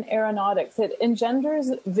autonomy in aeronautics, it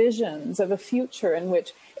engenders visions of a future in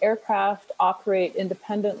which aircraft operate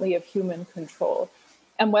independently of human control.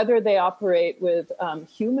 And whether they operate with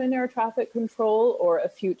human air traffic control or a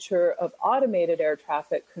future of automated air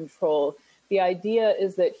traffic control, the idea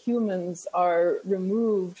is that humans are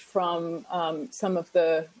removed from some of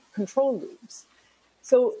the control loops.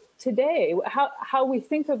 So today, how we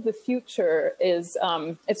think of the future is,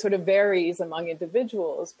 it sort of varies among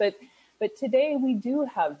individuals, but today we do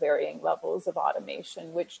have varying levels of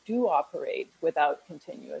automation which do operate without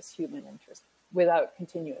continuous human interest, without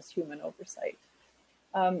continuous human oversight.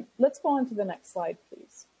 Let's go on to the next slide,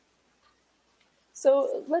 please.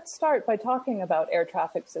 So let's start by talking about air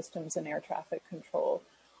traffic systems and air traffic control.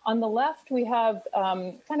 On the left, we have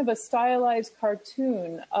kind of a stylized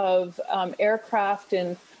cartoon of aircraft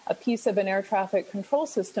in a piece of an air traffic control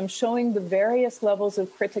system showing the various levels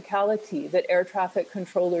of criticality that air traffic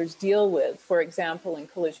controllers deal with, for example, in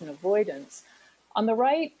collision avoidance. On the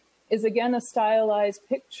right is again a stylized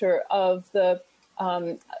picture of the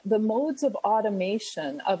modes of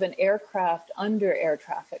automation of an aircraft under air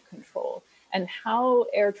traffic control, and how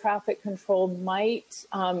air traffic control might,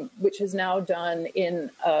 which is now done in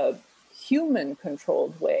a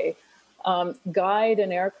human-controlled way, guide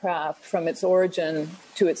an aircraft from its origin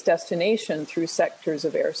to its destination through sectors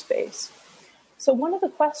of airspace. So one of the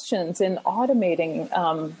questions in automating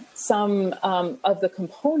some of the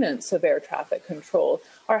components of air traffic control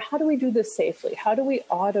are, how do we do this safely? How do we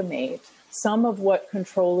automate some of what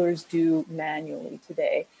controllers do manually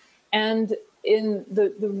today? And in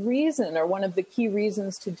the reason, or one of the key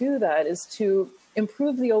reasons to do that, is to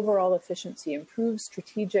improve the overall efficiency, improve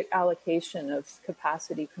strategic allocation of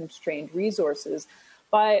capacity-constrained resources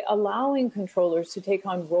by allowing controllers to take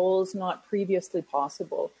on roles not previously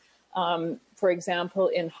possible. For example,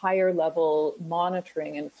 in higher level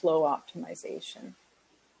monitoring and flow optimization.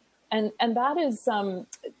 And that is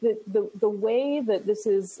the way that this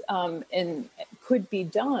is could be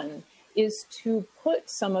done is to put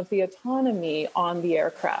some of the autonomy on the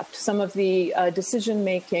aircraft, some of the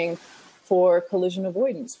decision-making for collision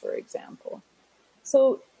avoidance, for example.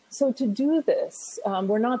 So to do this,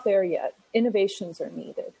 we're not there yet. Innovations are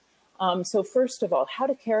needed. So first of all, how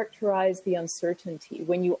to characterize the uncertainty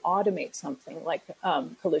when you automate something like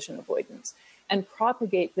collision avoidance and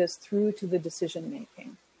propagate this through to the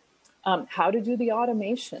decision-making. How to do the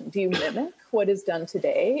automation. Do you mimic what is done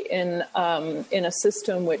today in a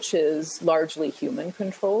system which is largely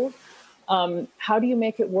human-controlled? How do you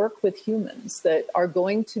make it work with humans that are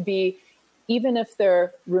going to be, even if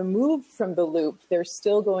they're removed from the loop, they're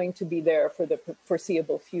still going to be there for the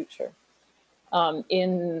foreseeable future?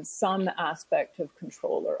 In some aspect of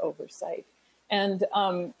control or oversight. And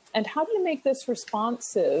how do you make this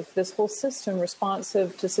responsive, this whole system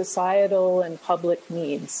responsive to societal and public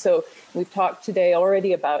needs? So we've talked today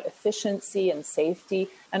already about efficiency and safety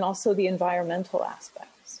and also the environmental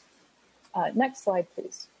aspects. Next slide,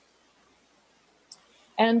 please.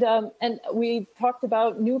 And we've talked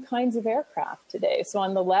about new kinds of aircraft today. So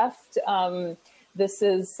on the left, this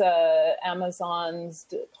is Amazon's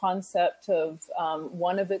concept of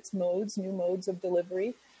one of its modes, new modes of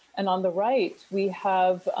delivery. And on the right, we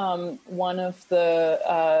have one of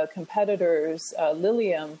the competitors,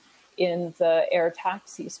 Lilium, in the air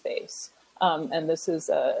taxi space. And this is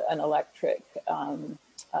an electric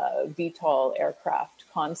VTOL aircraft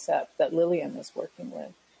concept that Lilium is working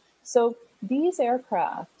with. So these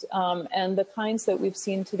aircraft and the kinds that we've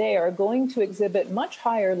seen today are going to exhibit much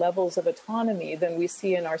higher levels of autonomy than we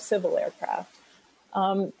see in our civil aircraft.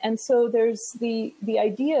 And so there's the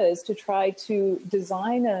idea is to try to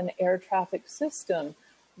design an air traffic system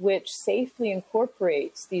which safely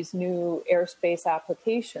incorporates these new airspace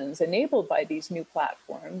applications enabled by these new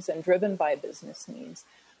platforms and driven by business needs.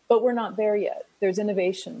 But we're not there yet. There's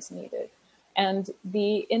innovations needed. And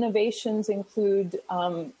the innovations include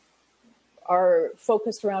are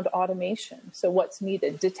focused around automation. So what's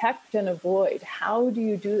needed? Detect and avoid. How do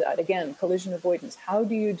you do that? Again, collision avoidance. How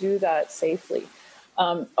do you do that safely?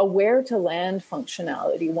 Aware to land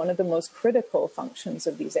functionality, one of the most critical functions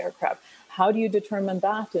of these aircraft. How do you determine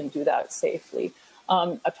that and do that safely?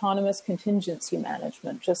 Autonomous contingency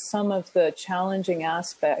management, just some of the challenging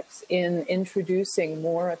aspects in introducing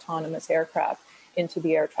more autonomous aircraft into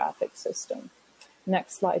the air traffic system.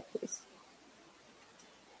 Next slide, please.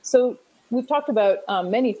 So we've talked about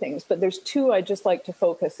many things, but there's two I'd just like to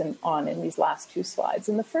focus on in these last two slides.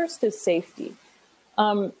 And the first is safety.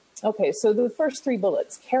 Okay, so the first three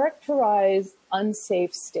bullets, characterize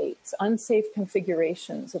unsafe states, unsafe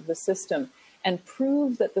configurations of the system, and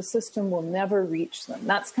prove that the system will never reach them.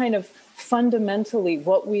 That's kind of fundamentally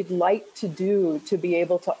what we'd like to do to be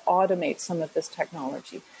able to automate some of this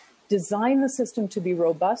technology. Design the system to be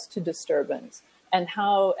robust to disturbance and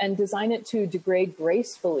design it to degrade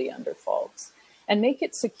gracefully under faults and make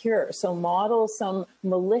it secure. So model some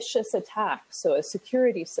malicious attacks, so a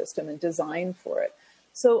security system and design for it.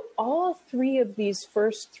 So all three of these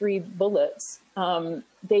first three bullets,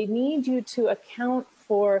 they need you to account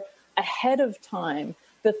for ahead of time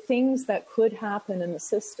the things that could happen in the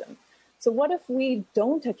system. So what if we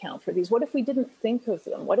don't account for these? What if we didn't think of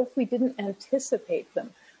them? What if we didn't anticipate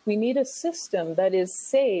them? We need a system that is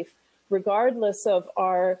safe regardless of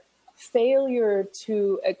our failure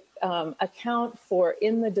to account for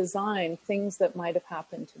in the design things that might have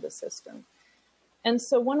happened to the system. And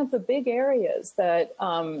so one of the big areas that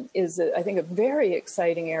is, I think, a very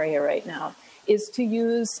exciting area right now is to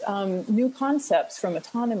use new concepts from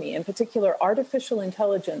autonomy, in particular artificial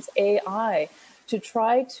intelligence, AI, to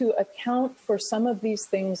try to account for some of these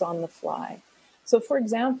things on the fly. So for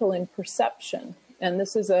example, in perception, and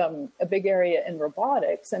this is a big area in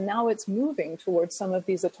robotics, and now it's moving towards some of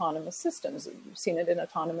these autonomous systems. You've seen it in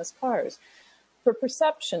autonomous cars. For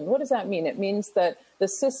perception, what does that mean? It means that the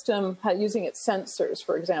system, using its sensors,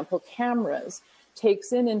 for example, cameras,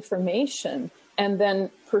 takes in information and then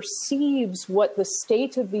perceives what the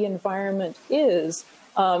state of the environment is,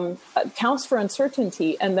 accounts for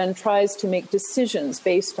uncertainty, and then tries to make decisions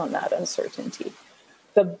based on that uncertainty.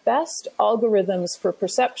 The best algorithms for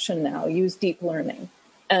perception now use deep learning,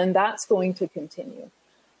 and that's going to continue.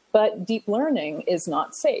 But deep learning is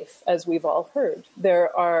not safe, as we've all heard. There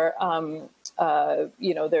are,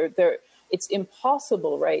 it's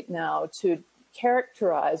impossible right now to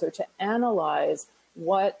characterize or to analyze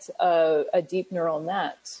what a deep neural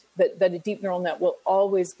net, that a deep neural net will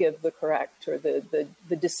always give the correct or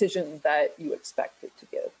the decision that you expect it to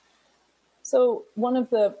give. So one of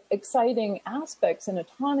the exciting aspects in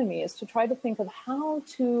autonomy is to try to think of how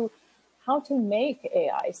to make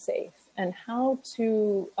AI safe and how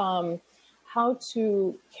to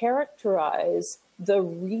characterize the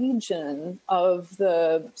region of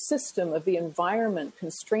the system, of the environment,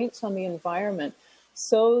 constraints on the environment,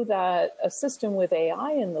 so that a system with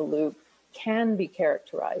AI in the loop can be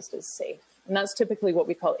characterized as safe. And that's typically what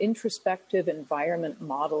we call introspective environment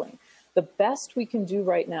modeling. The best we can do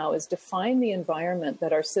right now is define the environment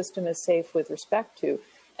that our system is safe with respect to,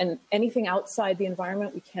 and anything outside the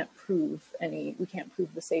environment, we can't prove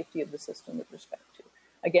the safety of the system with respect to.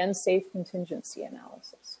 Again, safe contingency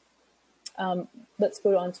analysis. Let's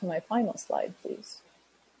go on to my final slide, please.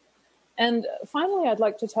 And finally, I'd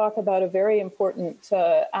like to talk about a very important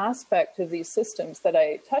aspect of these systems that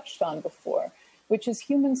I touched on before, which is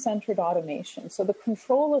human-centered automation. So the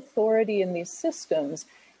control authority in these systems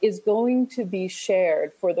is going to be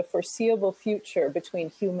shared for the foreseeable future between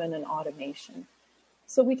human and automation.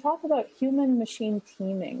 So we talk about human-machine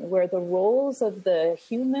teaming, where the roles of the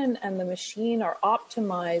human and the machine are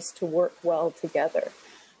optimized to work well together.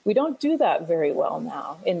 We don't do that very well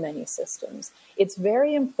now in many systems. It's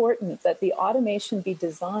very important that the automation be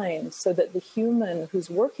designed so that the human who's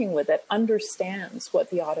working with it understands what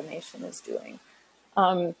the automation is doing.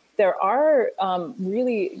 There are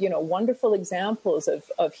really, wonderful examples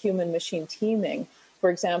of human-machine teaming. For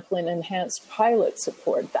example, in enhanced pilot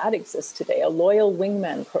support, that exists today. A loyal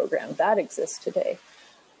wingman program, that exists today.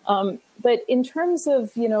 But in terms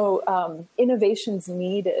of, innovations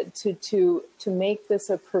needed to make this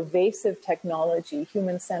a pervasive technology,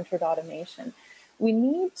 human-centered automation, we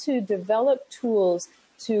need to develop tools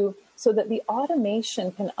so that the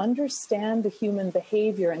automation can understand the human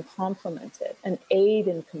behavior and complement it and aid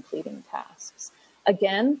in completing tasks.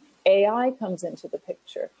 Again, AI comes into the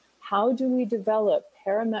picture. How do we develop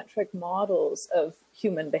parametric models of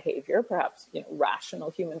human behavior, perhaps rational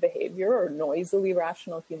human behavior or noisily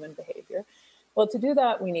rational human behavior? Well, to do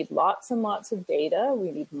that, we need lots and lots of data, we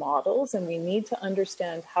need models, and we need to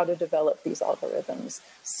understand how to develop these algorithms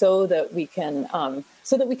so that we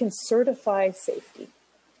can certify safety.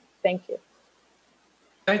 Thank you.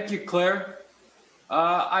 Thank you, Claire.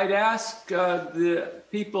 I'd ask the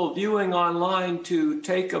people viewing online to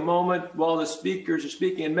take a moment while the speakers are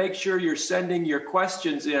speaking and make sure you're sending your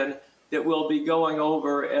questions in that we'll be going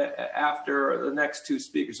over after the next two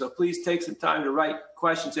speakers. So please take some time to write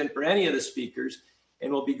questions in for any of the speakers,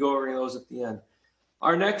 and we'll be going over those at the end.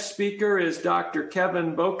 Our next speaker is Dr.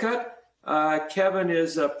 Kevin Bocut. Kevin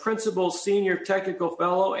is a Principal Senior Technical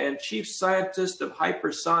Fellow and Chief Scientist of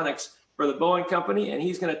Hypersonics for the Boeing Company, and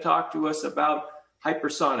he's going to talk to us about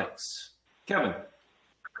hypersonics. Kevin.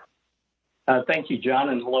 Thank you, John,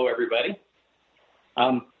 and hello, everybody.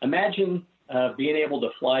 Imagine being able to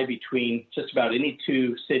fly between just about any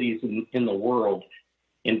two cities in the world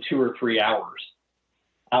in 2 or 3 hours.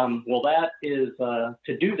 Well, that is,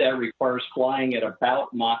 to do that requires flying at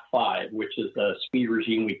about Mach 5, which is the speed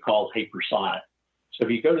regime we call hypersonic. So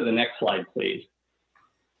if you go to the next slide, please.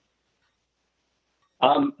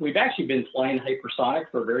 We've actually been flying hypersonic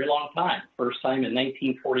for a very long time, first time in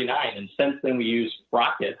 1949. And since then, we used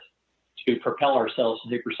rockets to propel ourselves to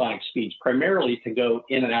hypersonic speeds, primarily to go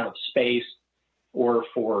in and out of space or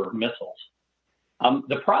for missiles.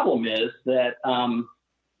 The problem is that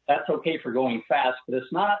that's okay for going fast, but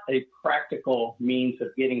it's not a practical means of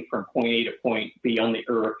getting from point A to point B on the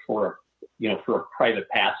Earth for a private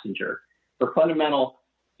passenger. For fundamental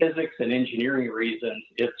physics and engineering reasons,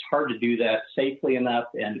 it's hard to do that safely enough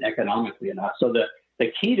and economically enough. So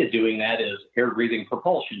the key to doing that is air-breathing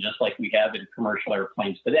propulsion, just like we have in commercial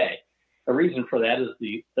airplanes today. The reason for that is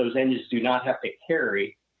those engines do not have to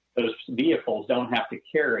carry, those vehicles don't have to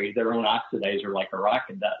carry their own oxidizer like a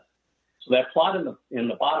rocket does. So that plot in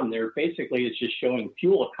the bottom there basically is just showing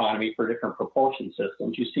fuel economy for different propulsion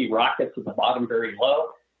systems. You see rockets at the bottom very low,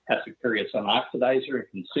 has to carry its own oxidizer and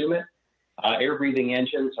consume it. Air-breathing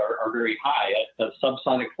engines are very high. At a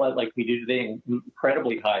subsonic flight like we do today,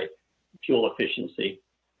 incredibly high fuel efficiency.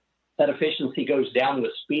 That efficiency goes down with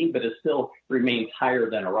speed, but it still remains higher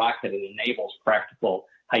than a rocket and enables practical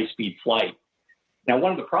high-speed flight. Now,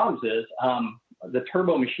 one of the problems is the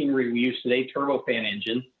turbo machinery we use today, turbofan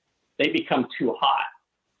engines, they become too hot.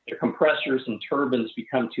 The compressors and turbines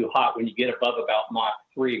become too hot when you get above about Mach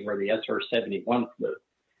 3, where the SR-71 flew.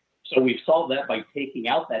 So we've solved that by taking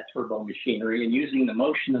out that turbo machinery and using the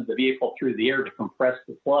motion of the vehicle through the air to compress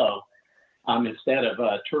the flow instead of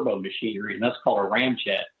turbo machinery, and that's called a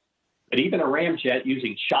ramjet. But even a ramjet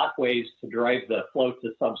using shock waves to drive the flow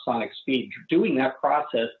to subsonic speed, doing that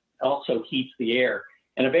process also heats the air,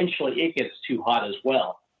 and eventually it gets too hot as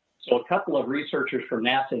well. So a couple of researchers from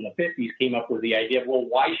NASA in the 50s came up with the idea, well,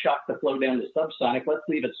 why shock the flow down to subsonic? Let's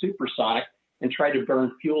leave it supersonic and try to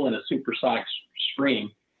burn fuel in a supersonic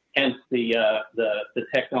stream, hence the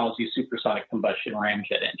technology supersonic combustion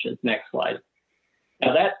ramjet engines. Next slide.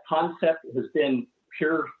 Now that concept has been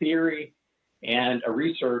pure theory and a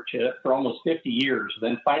research for almost 50 years.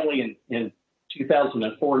 Then finally in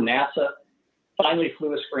 2004, NASA finally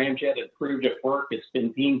flew a scramjet and proved it worked. It's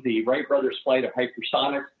been deemed the Wright brothers flight of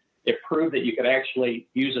hypersonics. It proved that you could actually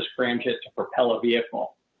use a scramjet to propel a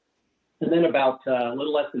vehicle. And then about a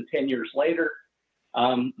little less than 10 years later,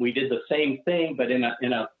 we did the same thing, but in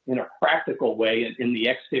a practical way in the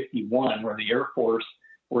X-51, where the Air Force,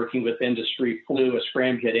 working with industry, flew a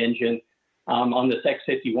scramjet engine on this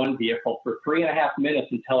X-51 vehicle for 3.5 minutes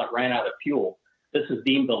until it ran out of fuel. This is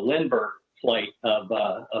deemed the Lindbergh flight of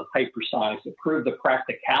hypersonics. It proved the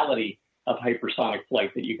practicality of hypersonic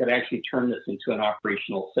flight, that you could actually turn this into an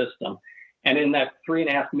operational system. And in that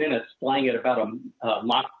 3.5 minutes, flying at about a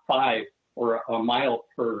Mach 5 or a mile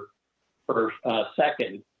per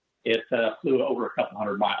second, it flew over a couple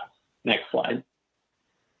hundred miles. Next slide.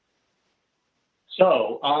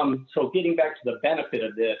 So getting back to the benefit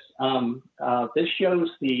of this, this shows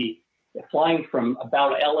the flying from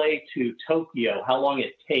about LA to Tokyo, how long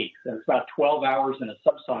it takes. And it's about 12 hours in a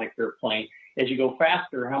subsonic airplane. As you go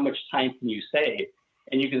faster, how much time can you save?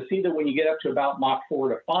 And you can see that when you get up to about Mach 4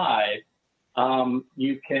 to 5,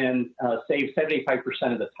 you can save 75%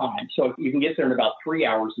 of the time. So you can get there in about 3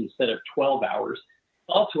 hours instead of 12 hours.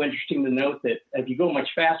 Also interesting to note that if you go much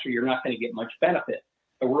faster, you're not going to get much benefit.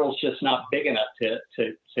 The world's just not big enough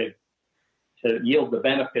to yield the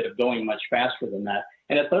benefit of going much faster than that.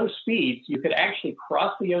 And at those speeds, you could actually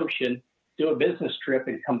cross the ocean, do a business trip,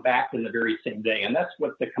 and come back in the very same day. And that's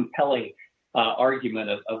what the compelling argument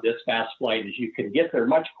of this fast flight is. You can get there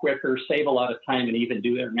much quicker, save a lot of time, and even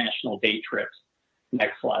do international day trips.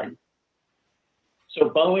 Next slide.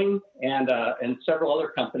 So Boeing and several other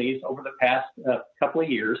companies over the past couple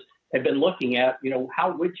of years have been looking at,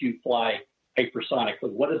 how would you fly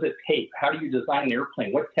hypersonically? What does it take? How do you design an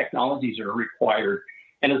airplane? What technologies are required?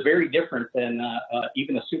 And it's very different than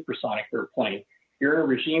even a supersonic airplane. You're in a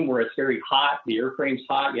regime where it's very hot, the airframe's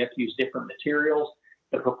hot, you have to use different materials.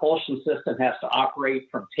 The propulsion system has to operate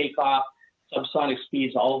from takeoff, subsonic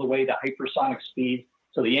speeds, all the way to hypersonic speeds.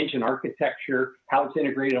 So the engine architecture, how it's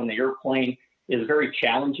integrated on the airplane, is very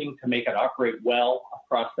challenging to make it operate well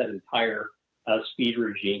across that entire speed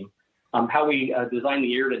regime. How we design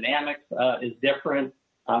the aerodynamics is different.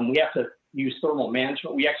 We have to use thermal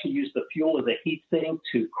management. We actually use the fuel as a heat sink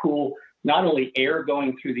to cool not only air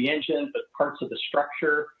going through the engine, but parts of the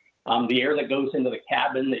structure. The air that goes into the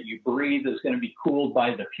cabin that you breathe is going to be cooled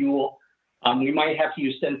by the fuel. We might have to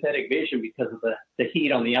use synthetic vision because of the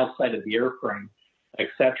heat on the outside of the airframe, et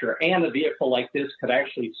cetera. And a vehicle like this could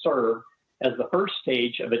actually serve as the first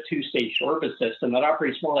stage of a two-stage orbit system that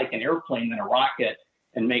operates more like an airplane than a rocket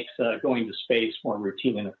and makes going to space more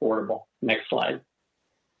routine and affordable. Next slide.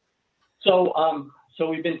 So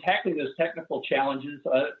we've been tackling those technical challenges.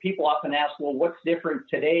 People often ask, well, what's different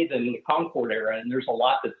today than the Concorde era? And there's a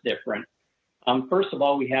lot that's different. First of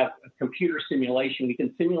all, we have a computer simulation. We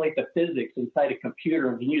can simulate the physics inside a computer,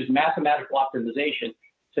 and we can use mathematical optimization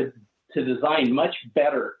to design much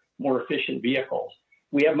better, more efficient vehicles.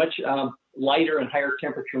 We have much lighter and higher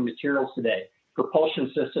temperature materials today,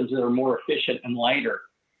 propulsion systems that are more efficient and lighter.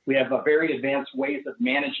 We have very advanced ways of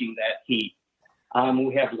managing that heat.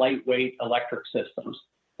 We have lightweight electric systems.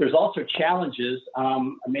 There's also challenges.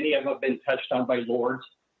 Many of them have been touched on by Lords.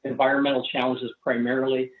 Environmental challenges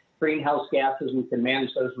primarily. Greenhouse gases, we can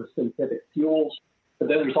manage those with synthetic fuels. But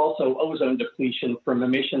then there's also ozone depletion from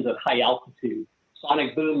emissions at high altitude.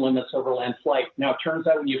 Sonic boom limits over land flight. Now, it turns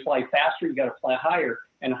out when you fly faster, you got to fly higher,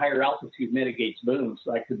 and higher altitude mitigates boom,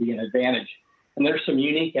 so that could be an advantage. And there's some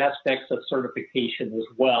unique aspects of certification as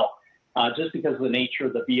well. Just because of the nature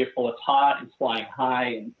of the vehicle, it's hot, it's flying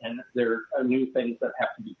high, and there are new things that have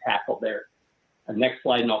to be tackled there. Next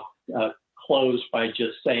slide, and I'll close by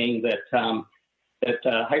just saying that that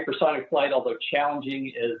hypersonic flight, although challenging,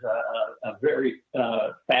 is a very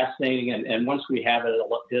fascinating, and once we have it,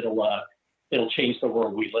 it'll change the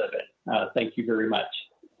world we live in. Thank you very much.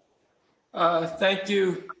 Thank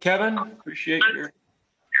you, Kevin. Appreciate your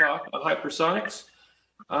talk of hypersonics.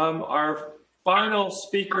 Our final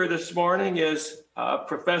speaker this morning is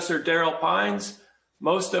Professor Daryl Pines.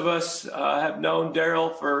 Most of us have known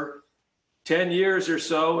Daryl for 10 years or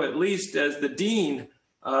so, at least, as the Dean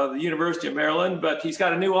of the University of Maryland, but he's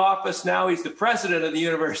got a new office now. He's the president of the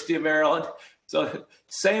University of Maryland. So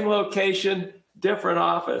same location, different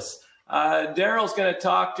office. Daryl's going to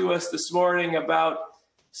talk to us this morning about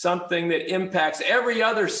something that impacts every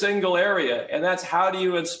other single area, and that's how do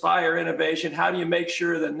you inspire innovation? How do you make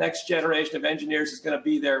sure the next generation of engineers is going to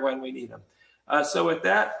be there when we need them? So with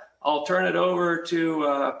that, I'll turn it over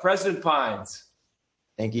to President Pines.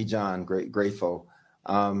 Thank you, John. Grateful.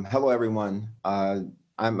 Hello, everyone.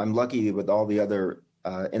 I'm lucky with all the other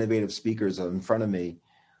innovative speakers in front of me.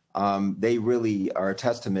 They really are a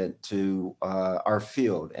testament to our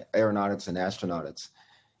field, aeronautics and astronautics.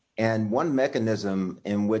 And one mechanism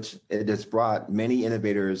in which it has brought many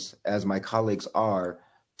innovators, as my colleagues are,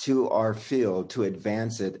 to our field to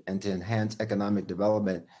advance it and to enhance economic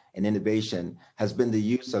development and innovation has been the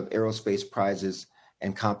use of aerospace prizes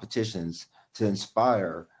and competitions to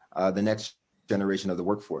inspire the next generation of the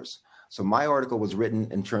workforce. So my article was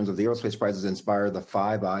written in terms of the aerospace prizes inspire the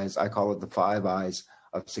 5 Eyes. I call it the 5 Eyes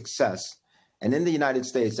of success. And in the United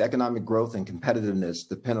States, economic growth and competitiveness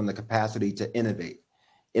depend on the capacity to innovate.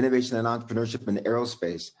 Innovation and entrepreneurship in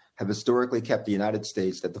aerospace have historically kept the United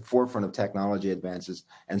States at the forefront of technology advances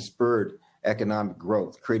and spurred economic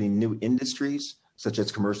growth, creating new industries such as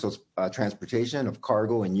commercial transportation of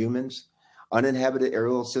cargo and humans, uninhabited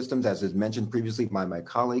aerial systems, as is mentioned previously by my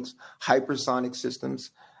colleagues, hypersonic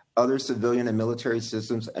systems, other civilian and military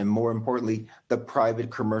systems, and more importantly, the private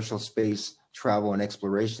commercial space travel and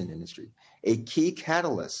exploration industry. A key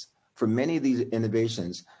catalyst for many of these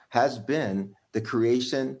innovations has been the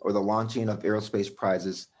creation or the launching of aerospace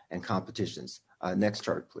prizes and competitions. Next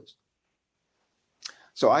chart, please.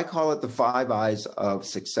 So I call it the 5 Eyes of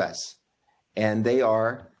success, and they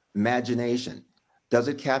are imagination. Does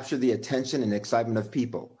it capture the attention and excitement of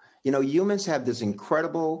people? You know, humans have this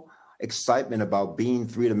incredible excitement about being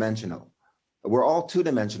three-dimensional. We're all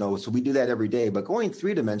two-dimensional, so we do that every day, but going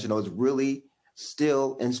three-dimensional is really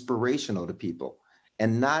still inspirational to people,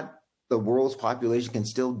 and not the world's population can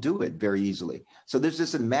still do it very easily. So there's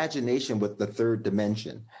this imagination with the third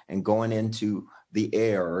dimension and going into the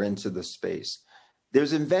air or into the space.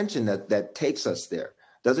 There's invention that takes us there.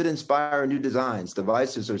 Does it inspire new designs,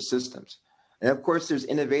 devices, or systems? And of course, there's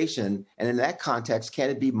innovation. And in that context, can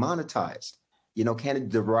it be monetized? You know, can it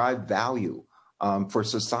derive value for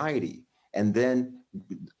society and then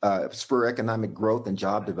spur economic growth and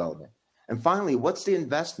job development? And finally, what's the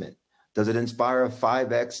investment? Does it inspire a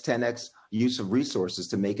 5x, 10x use of resources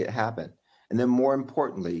to make it happen? And then more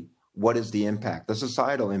importantly, what is the impact, the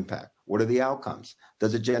societal impact? What are the outcomes?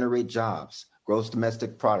 Does it generate jobs, gross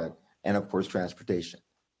domestic product, and of course, transportation?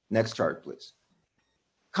 Next chart, please.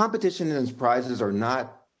 Competition and prizes are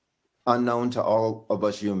not unknown to all of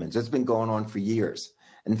us humans. It's been going on for years.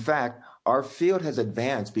 In fact, our field has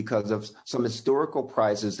advanced because of some historical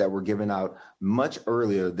prizes that were given out much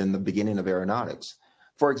earlier than the beginning of aeronautics.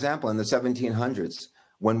 For example, in the 1700s,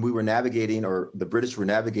 when we were navigating, or the British were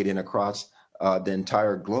navigating across the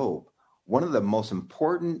entire globe, one of the most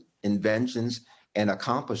important inventions and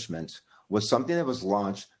accomplishments was something that was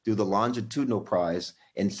launched through the Longitudinal Prize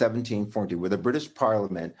in 1740, where the British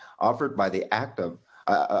Parliament offered by the act of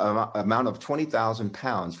amount of 20,000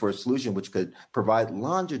 pounds for a solution which could provide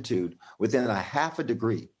longitude within a half a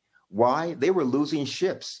degree. Why? They were losing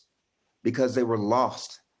ships because they were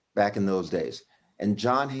lost back in those days. And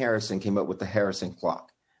John Harrison came up with the Harrison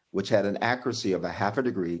clock, which had an accuracy of a half a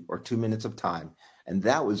degree or 2 minutes of time. And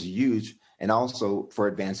that was huge. And also for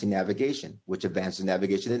advancing navigation, which advances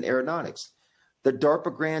navigation in aeronautics. The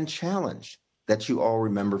DARPA Grand Challenge that you all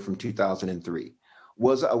remember from 2003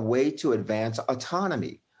 was a way to advance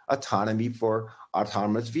autonomy for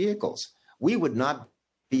autonomous vehicles. We would not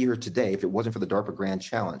be here today if it wasn't for the DARPA Grand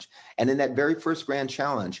Challenge. And in that very first Grand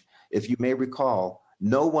Challenge, if you may recall,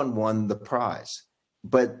 no one won the prize.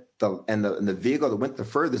 But the vehicle that went the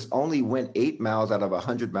furthest only went 8 miles out of a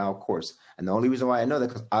 100-mile course. And the only reason why I know that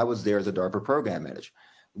because I was there as a DARPA program manager.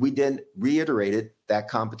 We then reiterated that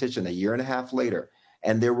competition a year and a half later,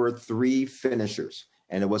 and there were 3 finishers.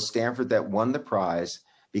 And it was Stanford that won the prize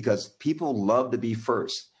because people love to be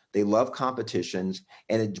first. They love competitions,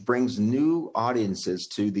 and it brings new audiences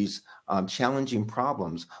to these challenging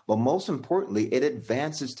problems. But most importantly, it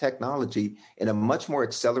advances technology in a much more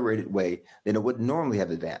accelerated way than it would normally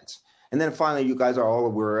have advanced. And then finally, you guys are all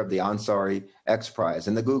aware of the Ansari X Prize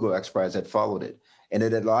and the Google X Prize that followed it. And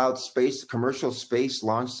it allowed commercial space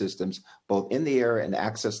launch systems, both in the air and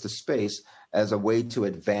access to space, as a way to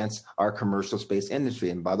advance our commercial space industry.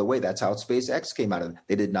 And by the way, that's how SpaceX came out of it.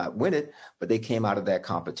 They did not win it, but they came out of that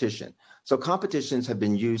competition. So competitions have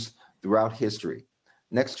been used throughout history.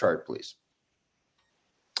 Next chart, please.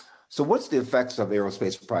 So what's the effects of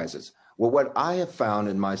aerospace prizes? Well, what I have found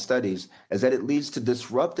in my studies is that it leads to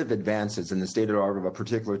disruptive advances in the state of the art of a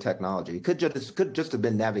particular technology. It could just have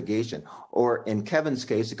been navigation, or in Kevin's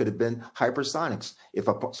case, it could have been hypersonics if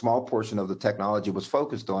a small portion of the technology was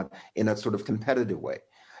focused on in a sort of competitive way.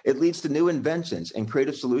 It leads to new inventions and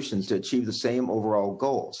creative solutions to achieve the same overall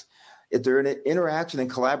goals. If they're an interaction and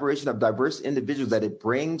collaboration of diverse individuals that it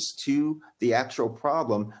brings to the actual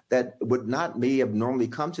problem that would not may have normally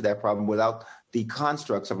come to that problem without the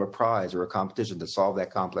constructs of a prize or a competition to solve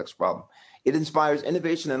that complex problem. It inspires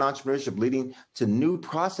innovation and entrepreneurship, leading to new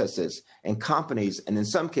processes and companies, and in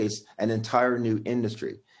some cases, an entire new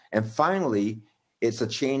industry. And finally, it's a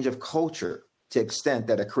change of culture to the extent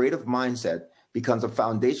that a creative mindset becomes a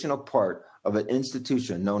foundational part of an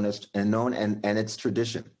institution known and its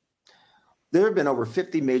tradition. There have been over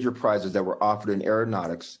 50 major prizes that were offered in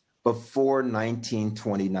aeronautics before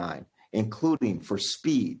 1929, including for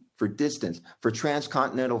speed, for distance, for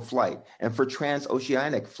transcontinental flight, and for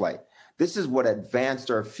transoceanic flight. This is what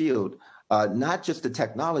advanced our field, not just the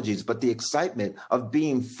technologies, but the excitement of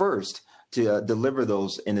being first to deliver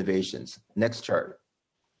those innovations. Next chart.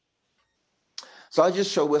 So I'll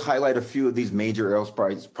just highlight a few of these major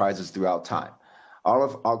aerospace prizes throughout time.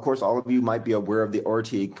 Of course, all of you might be aware of the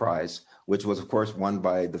Orteig Prize, which was, of course, won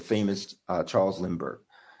by the famous Charles Lindbergh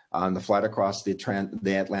on the flight across the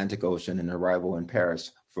Atlantic Ocean and arrival in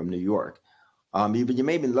Paris from New York. You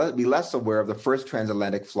may be less aware of the first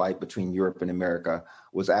transatlantic flight between Europe and America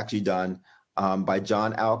was actually done by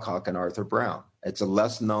John Alcock and Arthur Brown. It's a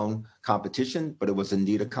less known competition, but it was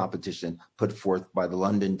indeed a competition put forth by the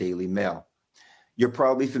London Daily Mail. You're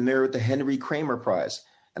probably familiar with the Henry Kramer Prize,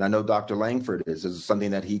 and I know Dr. Langford is. This is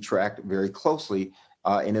something that he tracked very closely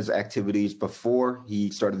in his activities before he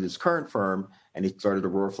started his current firm and he started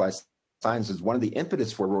Aurora Flight Sciences. One of the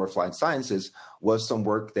impetus for Aurora Flight Sciences was some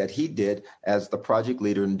work that he did as the project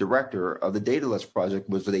leader and director of the Daedalus project,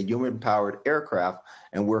 was with a human-powered aircraft,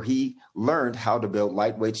 and where he learned how to build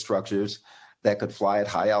lightweight structures that could fly at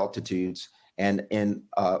high altitudes and in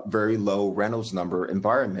a very low Reynolds number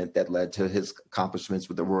environment that led to his accomplishments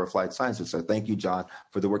with Aurora Flight Sciences. So thank you, John,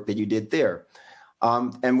 for the work that you did there.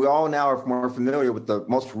 And we all now are more familiar with the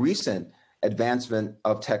most recent advancement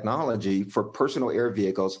of technology for personal air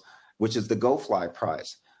vehicles, which is the GoFly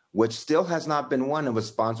Prize, which still has not been won and was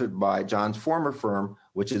sponsored by John's former firm,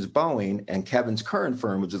 which is Boeing, and Kevin's current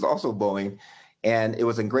firm, which is also Boeing. And it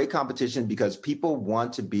was a great competition because people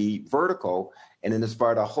want to be vertical, and it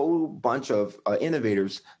inspired a whole bunch of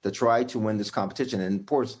innovators to try to win this competition. And of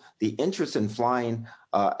course, the interest in flying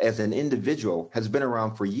as an individual has been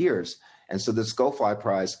around for years. And so this GoFly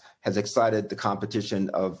Prize has excited the competition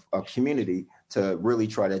of a community to really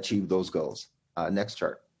try to achieve those goals. Next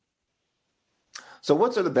chart. So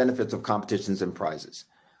what are the benefits of competitions and prizes?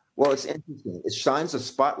 Well, it's interesting. It shines a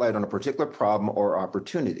spotlight on a particular problem or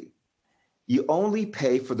opportunity. You only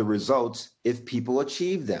pay for the results if people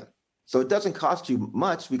achieve them. So it doesn't cost you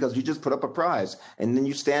much because you just put up a prize and then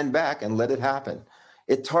you stand back and let it happen.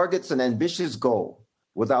 It targets an ambitious goal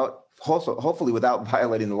hopefully without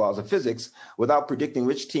violating the laws of physics, without predicting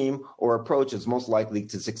which team or approach is most likely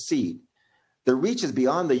to succeed. The reach is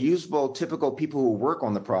beyond the usual, typical people who work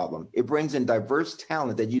on the problem. It brings in diverse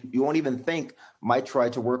talent that you won't even think might try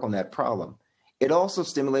to work on that problem. It also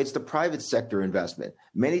stimulates the private sector investment,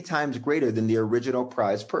 many times greater than the original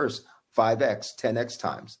prize purse, 5x, 10x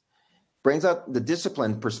times. Brings out the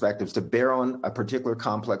discipline perspectives to bear on a particular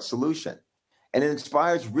complex solution. And it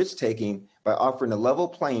inspires risk-taking by offering a level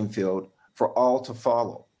playing field for all to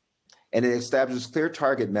follow. And it establishes clear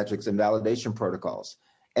target metrics and validation protocols.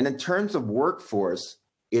 And in terms of workforce,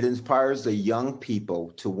 it inspires the young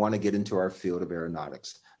people to want to get into our field of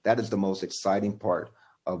aeronautics. That is the most exciting part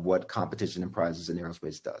of what competition and prizes in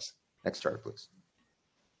aerospace does. Next chart, please.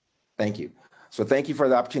 Thank you. So thank you for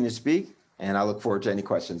the opportunity to speak, and I look forward to any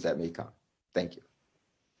questions that may come. Thank you.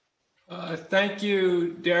 Thank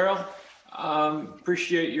you, Daryl.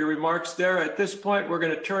 Appreciate your remarks there. At this point, we're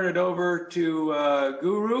going to turn it over to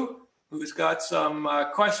Guru, who's got some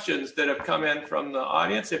questions that have come in from the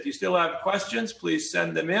audience. If you still have questions, please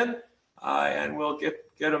send them in, and we'll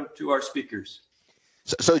get them to our speakers.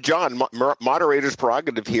 So John, moderator's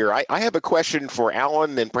prerogative here. I have a question for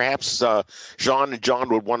Alan, and perhaps Jean and John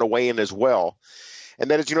would want to weigh in as well. And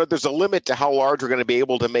that is, there's a limit to how large we're going to be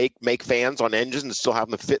able to make fans on engines and still have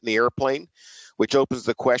them fit in the airplane, which opens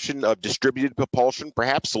the question of distributed propulsion,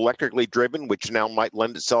 perhaps electrically driven, which now might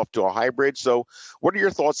lend itself to a hybrid. So what are your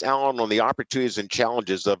thoughts, Alan, on the opportunities and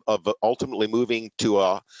challenges of ultimately moving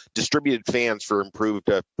to distributed fans for improved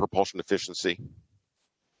propulsion efficiency?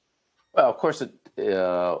 Well, of course,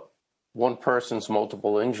 one person's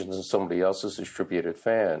multiple engines and somebody else's distributed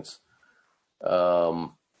fans.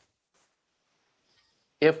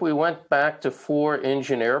 If we went back to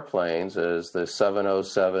 4-engine airplanes, as the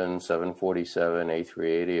 707, 747,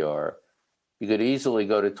 A380 are, you could easily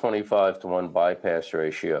go to 25-to-1 bypass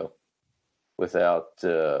ratio without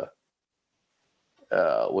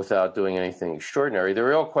doing anything extraordinary. The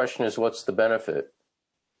real question is, what's the benefit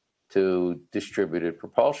to distributed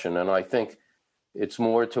propulsion? And I think it's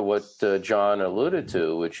more to what John alluded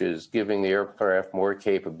to, which is giving the aircraft more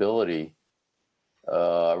capability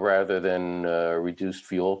rather than reduced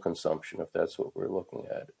fuel consumption, if that's what we're looking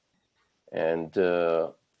at. And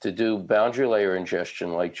to do boundary layer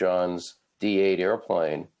ingestion like John's D8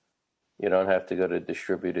 airplane, you don't have to go to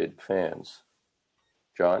distributed fans.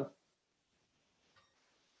 John?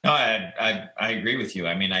 No, I agree with you.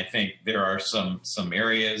 I mean, I think there are some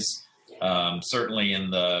areas, certainly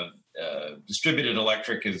in the distributed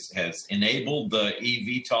electric has enabled the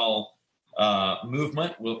eVTOL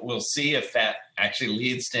movement. We'll see if that actually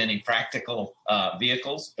leads to any practical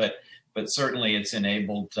vehicles, but certainly it's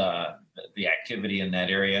enabled the activity in that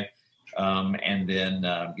area. And then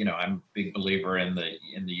I'm a big believer in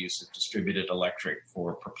the use of distributed electric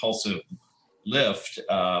for propulsive lift,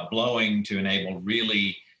 blowing to enable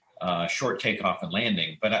really short takeoff and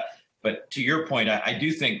landing. But to your point, I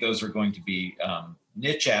do think those are going to be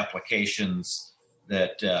niche applications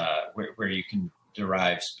that where you can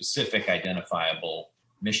derive specific identifiable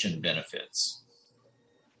mission benefits.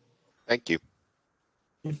 Thank you.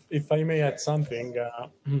 If I may add something,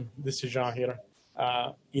 this is Jean here.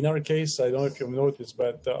 In our case, I don't know if you've noticed,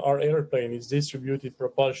 but our airplane is distributed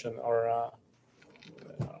propulsion, our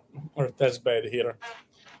test bed here.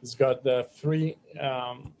 It's got 3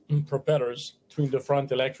 propellers, 2 in the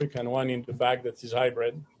front electric and 1 in the back that is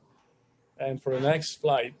hybrid. And for the next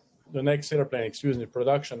flight, the next airplane,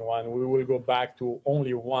 production one, we will go back to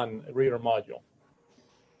only 1 rear module.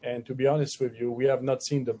 And to be honest with you, we have not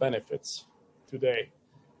seen the benefits today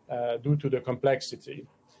due to the complexity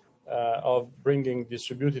of bringing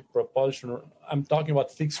distributed propulsion. I'm talking about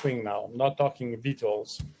fixed wing now, I'm not talking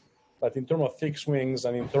VTOLs, but in terms of fixed wings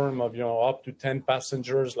and in terms of up to 10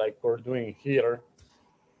 passengers like we're doing here,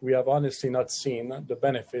 we have honestly not seen the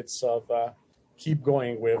benefits of keep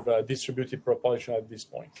going with distributed propulsion at this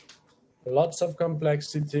point. Lots of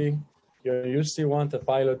complexity. You still want a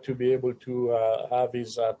pilot to be able to have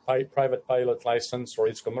his private pilot license or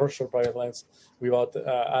his commercial pilot license without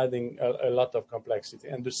adding a lot of complexity.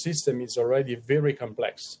 And the system is already very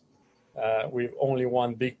complex with only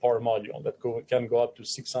 1 big power module that can go up to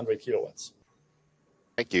 600 kilowatts.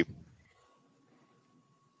 Thank you.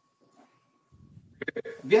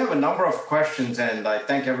 We have a number of questions, and I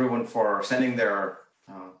thank everyone for sending their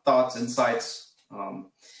thoughts, insights.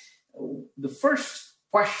 The first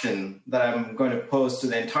question that I'm going to pose to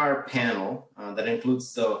the entire panel, that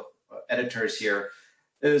includes the editors here,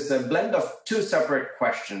 is a blend of 2 separate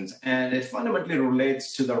questions, and it fundamentally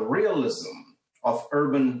relates to the realism of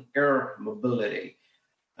urban air mobility.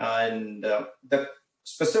 And the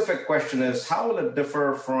specific question is, how will it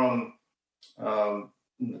differ from kind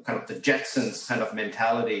of the Jetsons kind of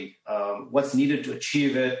mentality? What's needed to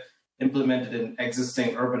achieve it, implemented in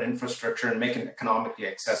existing urban infrastructure and make it economically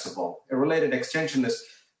accessible? A related extension is,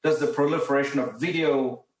 does the proliferation of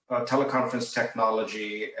video teleconference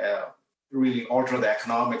technology really alter the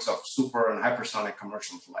economics of super and hypersonic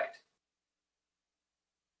commercial flight?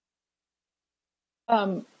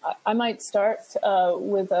 I might start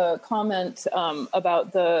with a comment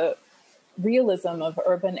about the realism of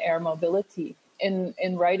urban air mobility.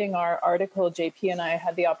 In writing our article, JP and I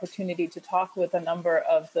had the opportunity to talk with a number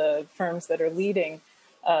of the firms that are leading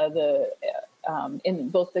in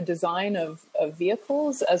both the design of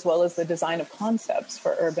vehicles as well as the design of concepts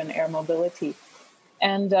for urban air mobility.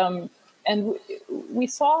 And we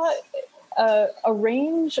saw a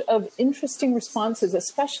range of interesting responses,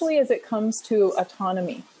 especially as it comes to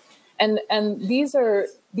autonomy. And these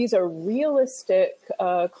are realistic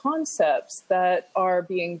concepts that are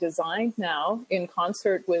being designed now in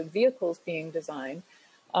concert with vehicles being designed,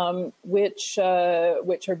 which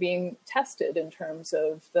are being tested in terms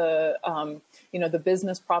of the the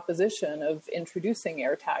business proposition of introducing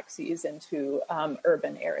air taxis into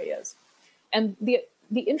urban areas. And the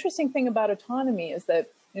interesting thing about autonomy is that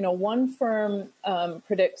one firm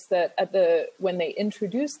predicts that when they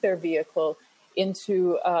introduce their vehicle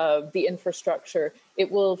into the infrastructure, it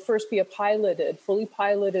will first be a fully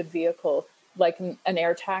piloted vehicle, like an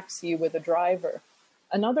air taxi with a driver.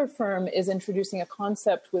 Another firm is introducing a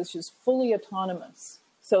concept which is fully autonomous.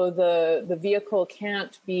 So the vehicle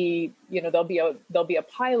can't be, there'll be a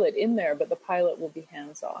pilot in there, but the pilot will be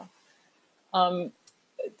hands-off.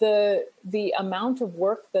 The amount of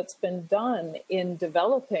work that's been done in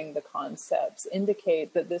developing the concepts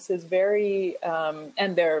indicate that this is very,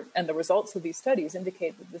 and the results of these studies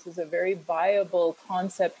indicate that this is a very viable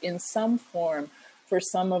concept in some form for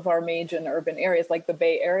some of our major urban areas, like the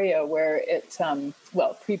Bay Area, where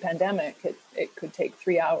pre-pandemic, it could take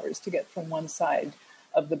 3 hours to get from one side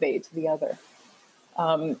of the bay to the other.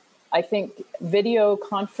 I think video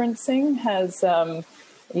conferencing has,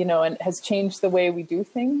 and has changed the way we do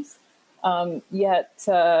things. Yet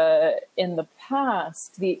in the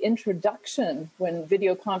past, the introduction, when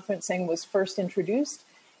video conferencing was first introduced,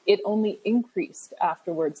 it only increased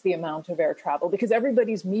afterwards the amount of air travel, because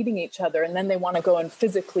everybody's meeting each other and then they want to go and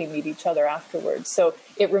physically meet each other afterwards. So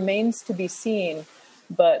it remains to be seen,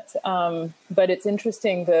 but it's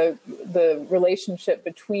interesting the relationship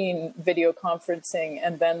between video conferencing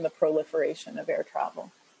and then the proliferation of air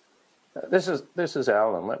travel. This is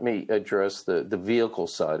Alan. Let me address the vehicle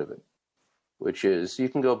side of it, which is you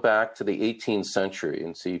can go back to the 18th century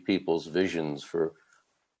and see people's visions for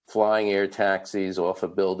flying air taxis off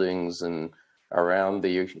of buildings and around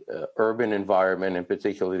the urban environment, and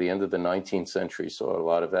particularly the end of the 19th century saw a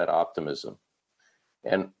lot of that optimism.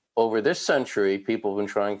 And over this century, people have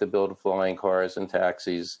been trying to build flying cars and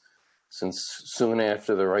taxis since soon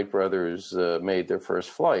after the Wright brothers made their first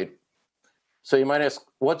flight. So you might ask,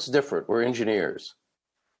 what's different? We're engineers.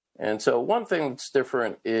 And so one thing that's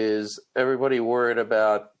different is everybody worried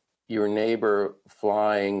about your neighbor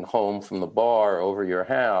flying home from the bar over your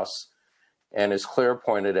house. And as Claire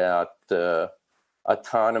pointed out,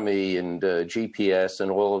 autonomy and GPS and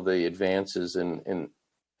all of the advances in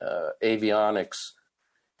avionics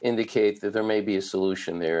indicate that there may be a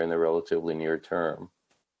solution there in the relatively near term.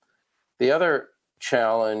 The other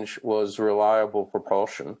challenge was reliable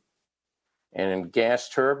propulsion. And gas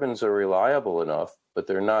turbines are reliable enough, but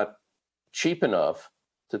they're not cheap enough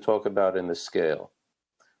to talk about in this scale.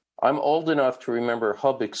 I'm old enough to remember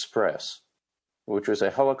Hub Express, which was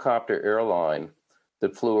a helicopter airline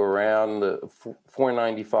that flew around the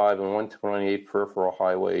 495 and 128 peripheral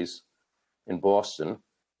highways in Boston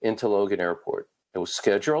into Logan Airport. It was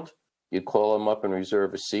scheduled. You'd call them up and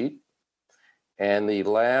reserve a seat. And the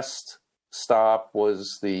last stop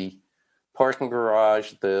was the parking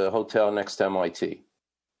garage, the hotel next to MIT.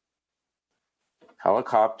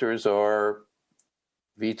 Helicopters are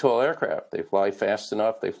VTOL aircraft. They fly fast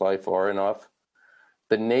enough, they fly far enough.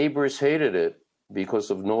 The neighbors hated it because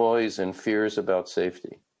of noise and fears about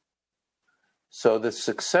safety. So the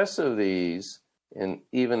success of these, in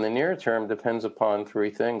even the near term, depends upon three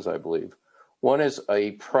things, I believe. One is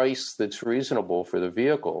a price that's reasonable for the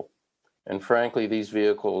vehicle. And frankly, these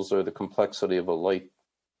vehicles are the complexity of a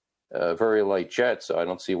very light jet, so I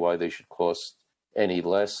don't see why they should cost any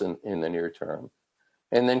less in the near term.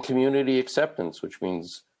 And then community acceptance, which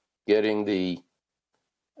means getting the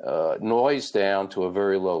noise down to a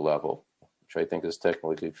very low level, which I think is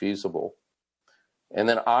technically feasible. And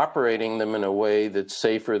then operating them in a way that's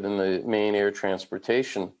safer than the main air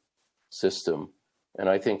transportation system. And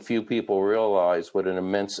I think few people realize what an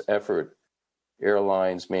immense effort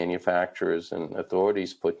airlines, manufacturers, and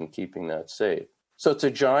authorities put in keeping that safe. So it's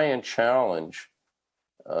a giant challenge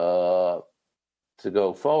to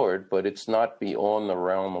go forward, but it's not beyond the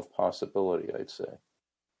realm of possibility, I'd say.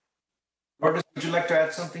 Lourdes, would you like to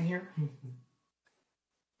add something here?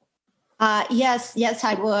 Yes,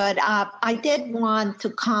 I would. I did want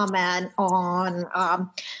to comment on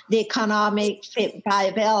the economic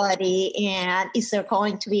viability, and is there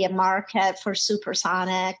going to be a market for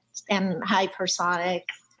supersonic and hypersonic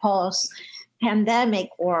post-pandemic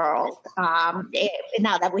world?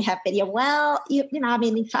 Now that we have video, well, if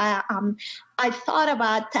I thought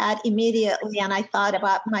about that immediately, and I thought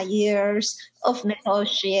about my years of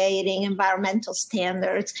negotiating environmental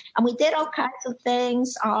standards, and we did all kinds of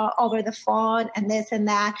things over the phone and this and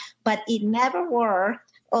that, but it never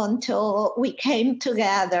worked until we came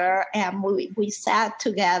together and we sat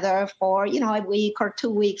together for, a week or 2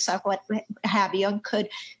 weeks or what have you, and could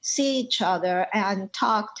see each other and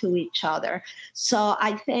talk to each other. So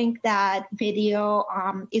I think that video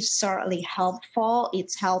is certainly helpful.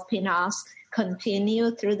 It's helping us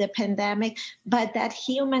continue through the pandemic, but that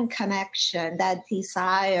human connection, that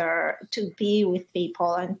desire to be with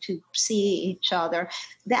people and to see each other,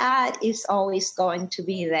 that is always going to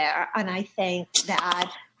be there. And I think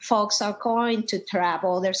that folks are going to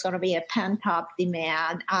travel. There's going to be a pent-up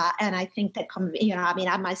demand. And I think that,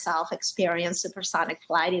 I myself experienced supersonic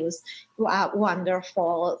flight. It was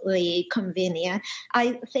wonderfully convenient.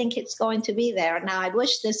 I think it's going to be there. Now, I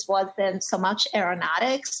wish this wasn't so much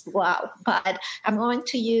aeronautics, but I'm going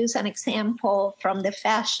to use an example from the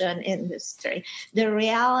fashion industry. The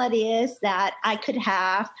reality is that I could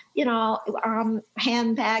have,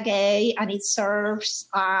 handbag A, and it serves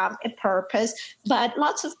a purpose, but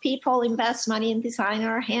lots of people invest money in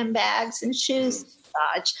designer handbags and shoes.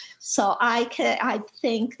 Such. So I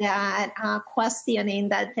think that questioning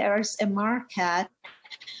that there's a market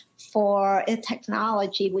for a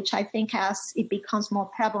technology, which I think as it becomes more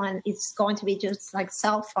prevalent, it's going to be just like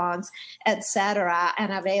cell phones, et cetera,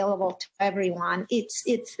 and available to everyone. It's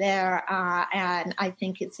there, and I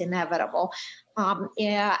think it's inevitable. And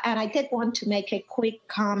I did want to make a quick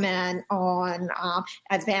comment on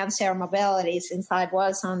advanced air mobility, since I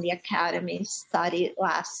was on the Academy study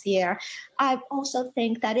last year. I also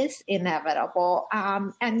think that is inevitable.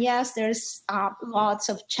 And yes, there's lots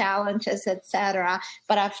of challenges, et cetera.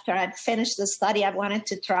 But after I'd finished the study, I wanted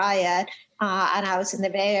to try it. And I was in the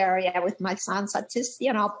Bay Area with my son, so I just,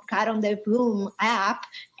 got on the Boom app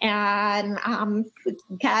and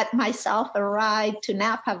got myself a ride to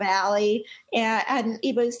Napa Valley. And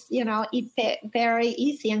it was, very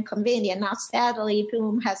easy and convenient. Now, sadly,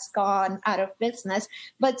 Boom has gone out of business,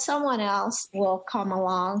 but someone else will come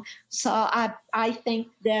along. So I think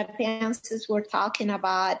the advances we're talking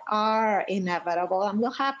about are inevitable and will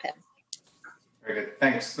happen. Very good.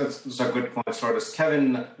 Thanks. Those are good points, Lourdes.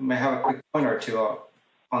 Kevin may have a quick point or two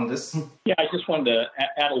on this. Yeah, I just wanted to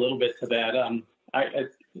add a little bit to that.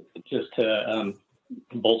 Just to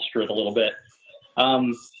bolster it a little bit.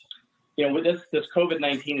 With this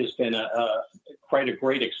COVID-19 has been quite a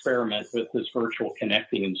great experiment with this virtual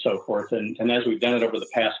connecting and so forth. And as we've done it over the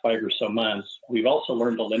past 5 or so months, we've also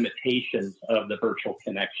learned the limitations of the virtual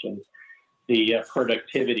connections, the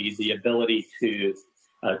productivity, the ability to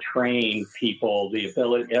train people, the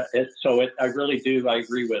ability. I really do. I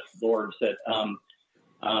agree with Lourdes that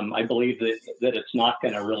I believe that it's not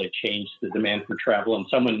going to really change the demand for travel. And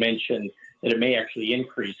someone mentioned that it may actually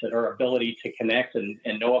increase it. Our ability to connect and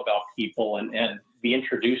know about people and be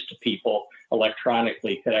introduced to people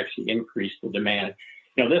electronically could actually increase the demand.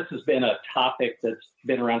 This has been a topic that's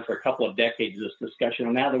been around for a couple of decades, this discussion.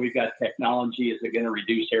 And now that we've got technology, is it going to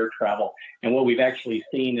reduce air travel? And what we've actually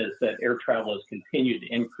seen is that air travel has continued to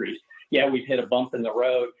increase. Yeah, we've hit a bump in the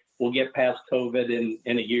road. We'll get past COVID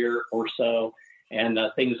in a year or so, and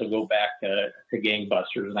things will go back to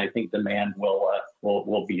gangbusters. And I think demand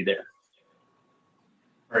will be there.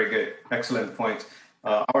 Very good. Excellent point.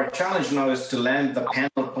 Our challenge now is to land the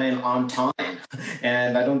panel plane on time,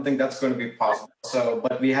 and I don't think that's going to be possible.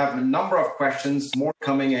 But we have a number of questions, more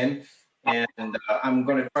coming in, and I'm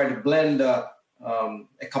going to try to blend a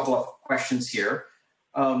couple of questions here.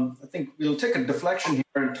 I think we'll take a deflection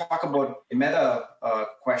here and talk about a meta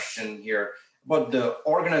question here about the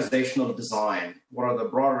organizational design. What are the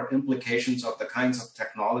broader implications of the kinds of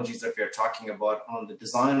technologies that we are talking about on the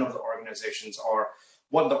design of the organizations, or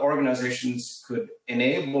what the organizations could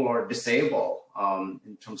enable or disable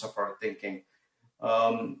in terms of our thinking.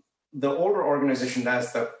 The older organizations,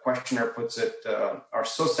 as the questioner puts it, are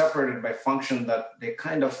so separated by function that they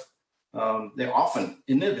they often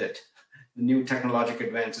inhibit the new technological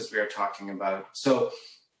advances we are talking about. So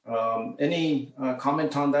any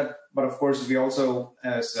comment on that? But of course, we also,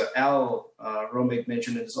 as Al Romig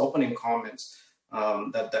mentioned in his opening comments,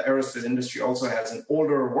 that the aerospace industry also has an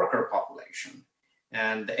older worker population.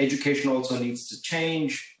 And the education also needs to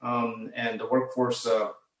change, and the workforce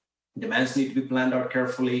demands need to be planned out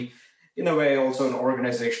carefully. In a way, also an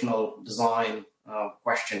organizational design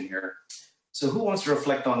question here. So who wants to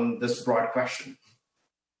reflect on this broad question?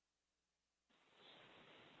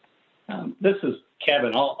 This is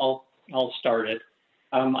Kevin. I'll start it.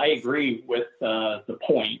 I agree with the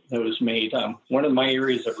point that was made. One of my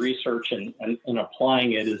areas of research and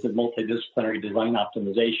applying it is in multidisciplinary design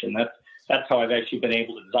optimization. That's how I've actually been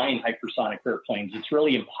able to design hypersonic airplanes. It's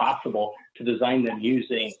really impossible to design them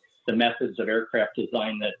using the methods of aircraft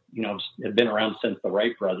design that have been around since the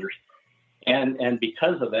Wright brothers. And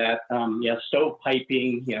because of that,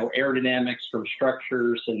 stovepiping, aerodynamics from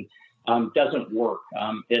structures and doesn't work.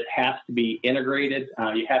 It has to be integrated.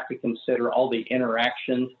 You have to consider all the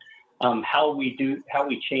interactions, how we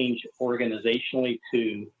change organizationally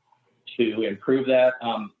to improve that.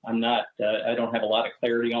 I don't have a lot of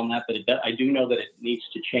clarity on that, but I do know that it needs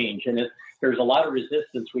to change. And there's a lot of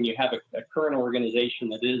resistance when you have a current organization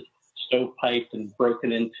that is stovepiped and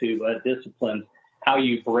broken into disciplines, how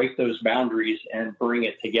you break those boundaries and bring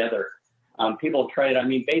it together. People have tried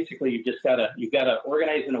it. Basically, you've got to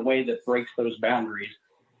organize in a way that breaks those boundaries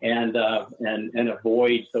and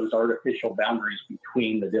avoids those artificial boundaries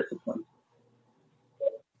between the disciplines.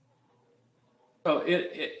 So,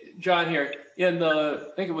 John here, I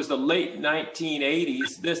think it was the late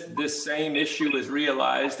 1980s, this same issue was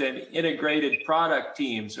realized, and integrated product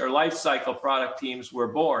teams or life cycle product teams were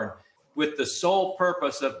born with the sole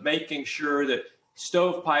purpose of making sure that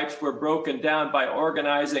stovepipes were broken down by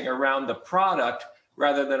organizing around the product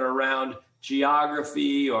rather than around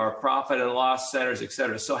geography or profit and loss centers, et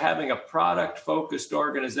cetera. So having a product-focused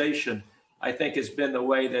organization, I think, has been the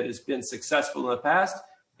way that has been successful in the past.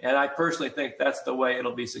 And I personally think that's the way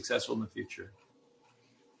it'll be successful in the future.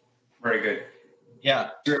 Very good. Yeah.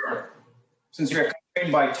 Sure. Since we're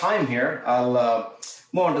constrained by time here, I'll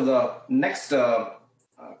move on to the next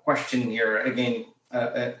question here, again,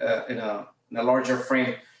 in a larger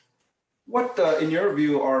frame. What, in your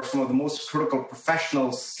view, are some of the most critical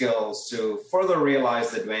professional skills to further realize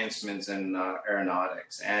the advancements in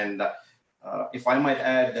aeronautics? And if I might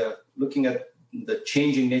add, looking at the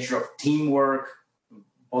changing nature of teamwork,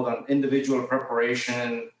 both on individual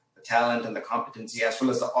preparation, the talent and the competency, as well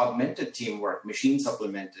as the augmented teamwork,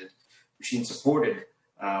 machine-supplemented, machine-supported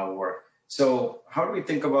work. So how do we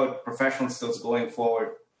think about professional skills going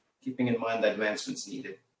forward, keeping in mind the advancements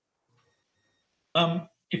needed?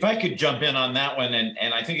 If I could jump in on that one,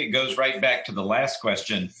 and I think it goes right back to the last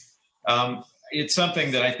question. It's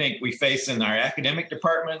something that I think we face in our academic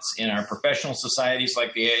departments, in our professional societies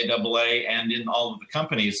like the AAA, and in all of the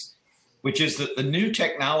companies, which is that the new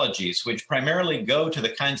technologies, which primarily go to the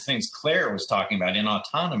kinds of things Claire was talking about in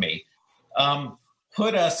autonomy,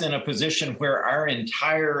 put us in a position where our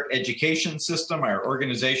entire education system, our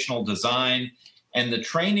organizational design, and the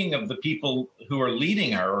training of the people who are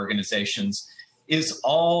leading our organizations is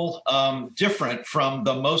all different from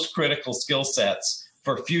the most critical skill sets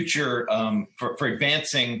for future, for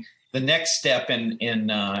advancing the next step in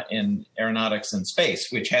aeronautics and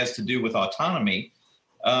space, which has to do with autonomy,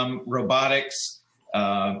 robotics,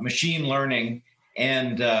 machine learning,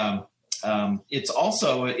 and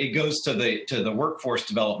it goes to the workforce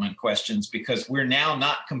development questions, because we're now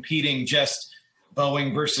not competing just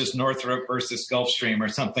Boeing versus Northrop versus Gulfstream or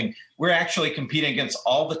something. We're actually competing against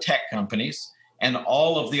all the tech companies and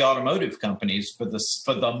all of the automotive companies for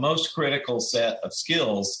the most critical set of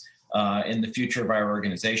skills in the future of our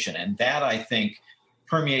organization. And that, I think,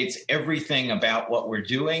 permeates everything about what we're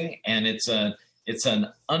doing. And it's an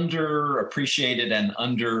underappreciated and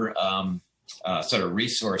under sort of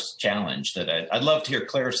resource challenge that I'd love to hear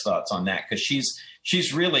Claire's thoughts on that, because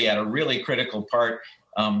she's really at a really critical part,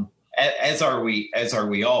 as are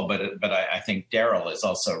we all. But I think Daryl is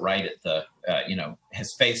also right at the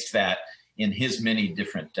has faced that in his many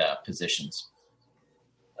different positions.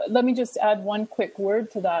 Let me just add one quick word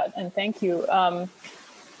to that, and thank you.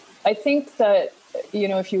 I think that,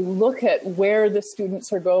 if you look at where the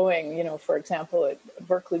students are going, for example, at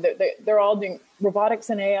Berkeley, they're all doing robotics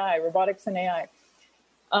and AI.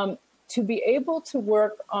 To be able to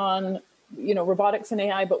work on, robotics and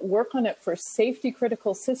AI, but work on it for safety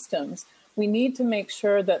critical systems, we need to make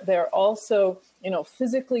sure that they're also,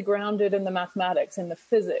 physically grounded in the mathematics, in the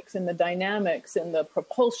physics, in the dynamics, in the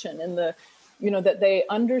propulsion, in the, that they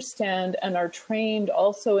understand and are trained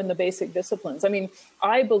also in the basic disciplines. I mean,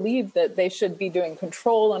 I believe that they should be doing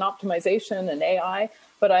control and optimization and AI,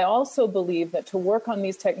 but I also believe that to work on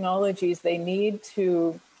these technologies, they need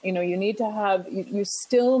to, you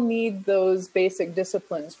still need those basic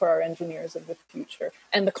disciplines for our engineers of the future.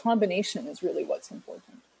 And the combination is really what's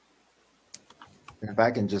important. If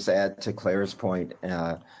I can just add to Claire's point,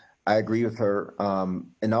 I agree with her.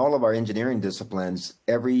 In all of our engineering disciplines,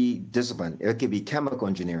 every discipline, it could be chemical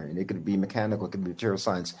engineering, it could be mechanical, it could be material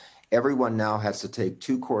science. Everyone now has to take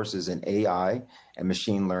 2 courses in AI and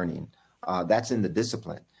machine learning. That's in the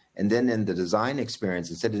discipline. And then in the design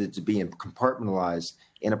experience, instead of it being compartmentalized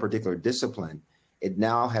in a particular discipline, it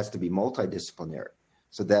now has to be multidisciplinary,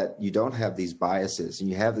 so that you don't have these biases, and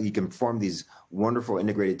you can form these wonderful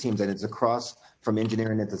integrated teams. And it's across from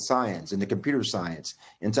engineering into science, into computer science,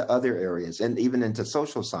 into other areas, and even into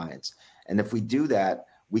social science. And if we do that,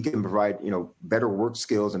 we can provide, better work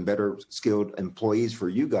skills and better skilled employees for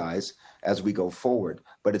you guys as we go forward.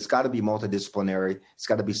 But it's got to be multidisciplinary. It's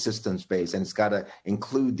got to be systems based, and it's got to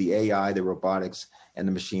include the AI, the robotics, and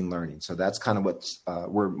the machine learning. So that's kind of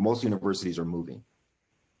where most universities are moving.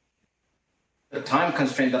 The time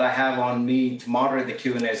constraint that I have on me to moderate the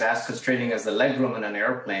Q&A is as constraining as the legroom in an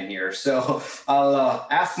airplane here. So I'll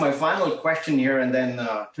ask my final question here and then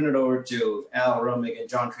turn it over to Al Romig and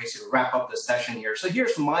John Tracy to wrap up the session here. So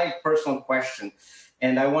here's my personal question,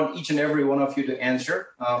 and I want each and every one of you to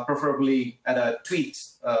answer, preferably at a tweet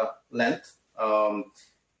length.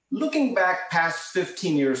 Looking back past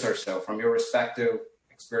 15 years or so from your respective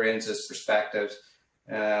experiences, perspectives,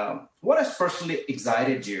 what has personally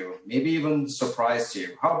excited you, maybe even surprised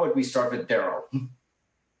you? How about we start with Daryl?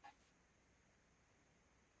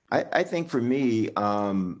 I think for me,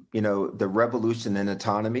 the revolution in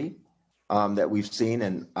autonomy that we've seen,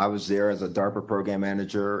 and I was there as a DARPA program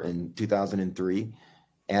manager in 2003.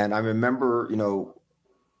 And I remember,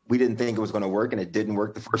 we didn't think it was going to work, and it didn't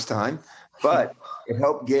work the first time, but it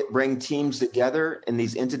helped bring teams together in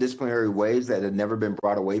these interdisciplinary ways that had never been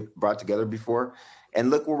brought together before. And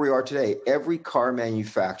look where we are today. Every car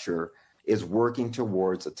manufacturer is working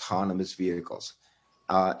towards autonomous vehicles.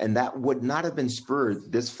 And that would not have been spurred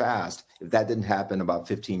this fast if that didn't happen about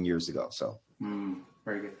 15 years ago. So,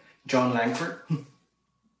 very good. John Langford?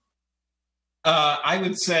 I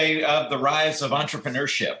would say the rise of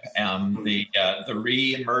entrepreneurship, the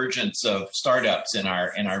re-emergence of startups in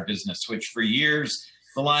our business, which for years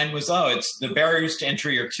the line was, it's the barriers to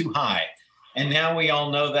entry are too high. And now we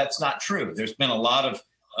all know that's not true. There's been a lot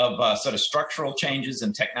of sort of structural changes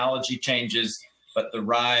and technology changes, but the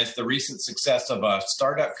recent success of a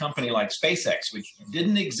startup company like SpaceX, which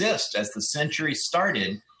didn't exist as the century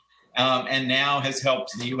started, and now has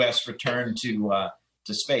helped the U.S. return to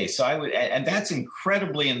space. So and that's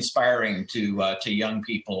incredibly inspiring to young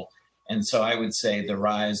people. And so I would say the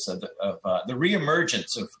rise of the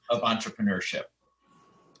reemergence of entrepreneurship.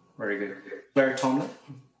 Very good. Claire Tomlin?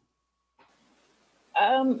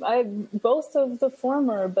 Both of the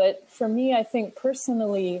former, but for me, I think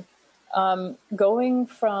personally, going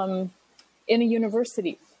from in a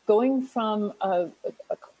university, going from a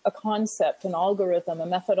concept, an algorithm, a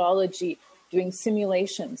methodology, doing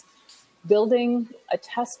simulations, building a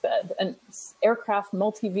test bed, an aircraft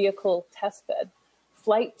multi-vehicle test bed,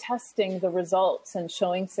 flight testing the results and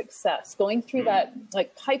showing success, going through that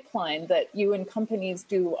pipeline that you and companies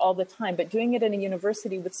do all the time, but doing it in a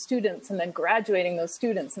university with students and then graduating those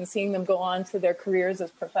students and seeing them go on to their careers as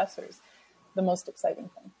professors, the most exciting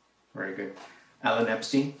thing. Very good. Alan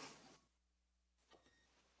Epstein?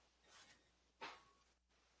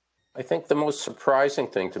 I think the most surprising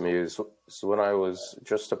thing to me is when I was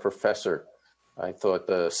just a professor. I thought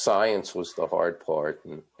the science was the hard part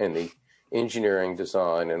and the engineering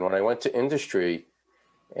design. And when I went to industry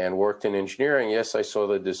and worked in engineering, yes, I saw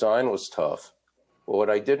the design was tough. But what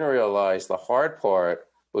I didn't realize, the hard part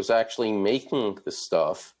was actually making the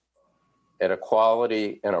stuff at a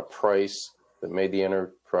quality and a price that made the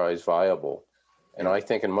enterprise viable. And I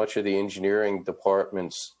think in much of the engineering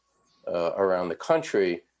departments around the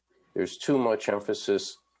country, there's too much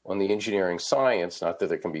emphasis on the engineering science, not that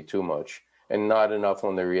there can be too much, and not enough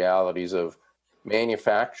on the realities of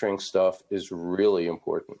manufacturing stuff is really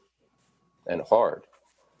important and hard.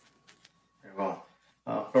 Very well.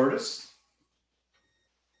 Lourdes?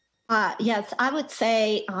 Yes, I would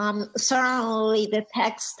say certainly the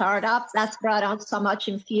tech startups, that's brought on so much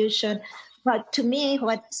infusion. But to me,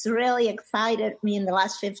 what's really excited me in the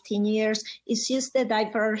last 15 years is just the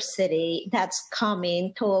diversity that's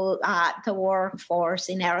coming to the workforce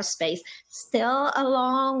in aerospace. Still a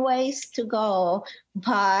long ways to go,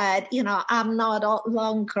 but, I'm not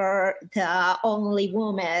longer the only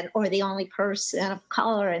woman or the only person of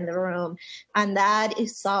color in the room. And that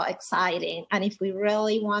is so exciting. And if we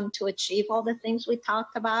really want to achieve all the things we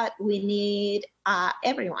talked about, we need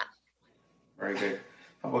everyone. Very good.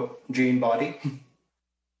 How about Gene Body?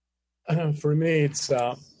 For me, it's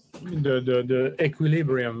the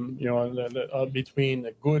equilibrium, between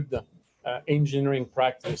a good engineering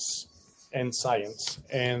practice and science.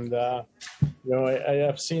 And, I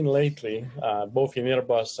have seen lately, both in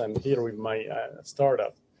Airbus and here with my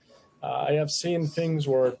startup, I have seen things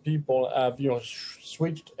where people have,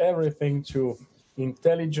 switched everything to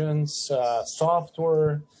intelligence,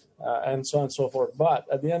 software, and so on and so forth. But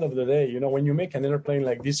at the end of the day, when you make an airplane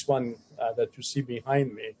like this one that you see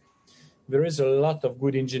behind me, there is a lot of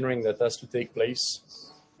good engineering that has to take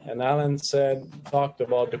place. And Alan talked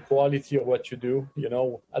about the quality of what you do.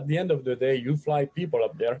 At the end of the day, you fly people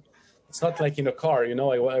up there. It's not like in a car,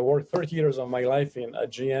 I worked 30 years of my life in a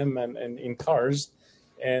GM and in cars.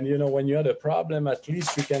 And, when you had a problem, at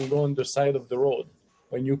least you can go on the side of the road.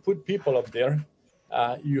 When you put people up there,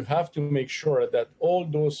 you have to make sure that all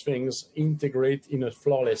those things integrate in a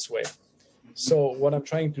flawless way. So what I'm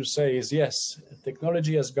trying to say is, yes,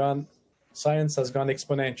 science has gone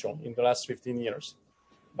exponential in the last 15 years.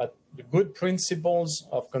 But the good principles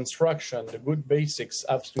of construction, the good basics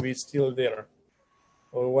have to be still there.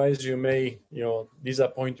 Otherwise, you may,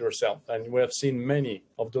 disappoint yourself. And we have seen many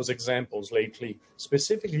of those examples lately,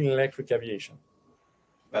 specifically in electric aviation.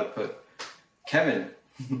 Well put. Kevin.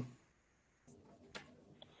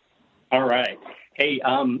 All right. Hey,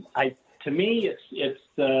 to me,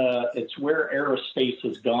 it's where aerospace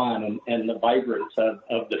has gone and the vibrance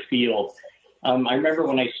of the field. I remember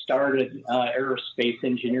when I started aerospace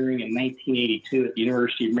engineering in 1982 at the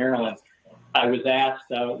University of Maryland, I was asked,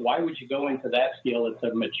 why would you go into that field? It's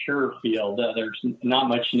a mature field. There's not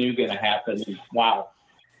much new going to happen. And wow,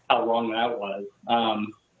 how wrong that was.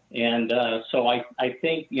 So I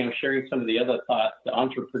think, sharing some of the other thoughts, the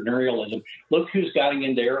entrepreneurialism, look who's getting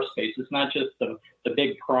into aerospace. It's not just the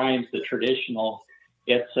big primes, the traditional.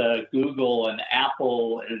 It's Google and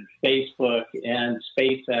Apple and Facebook and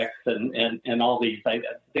SpaceX and all these. I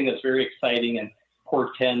think it's very exciting and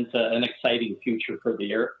portends an exciting future for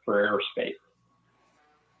aerospace.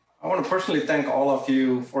 I want to personally thank all of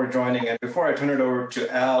you for joining. And before I turn it over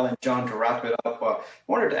to Al and John to wrap it up, I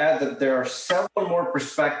wanted to add that there are several more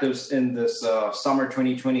perspectives in this summer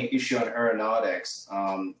 2020 issue on aeronautics,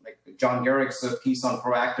 like John Garrick's piece on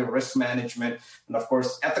proactive risk management, and of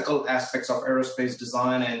course, ethical aspects of aerospace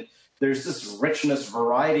design. And there's this richness,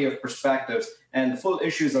 variety of perspectives, and the full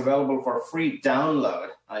issue is available for free download.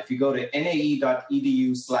 If you go to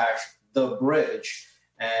nae.edu/thebridge,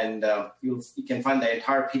 and you can find the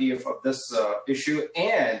entire PDF of this issue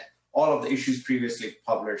and all of the issues previously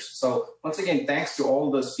published. So once again, thanks to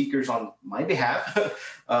all the speakers on my behalf.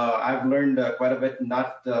 I've learned quite a bit,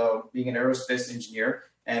 not being an aerospace engineer.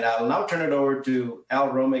 And I'll now turn it over to Al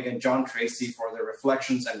Romig and John Tracy for their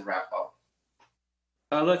reflections and wrap up.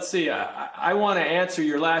 Let's see. I want to answer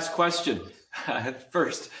your last question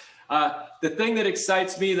first. The thing that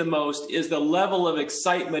excites me the most is the level of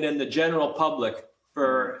excitement in the general public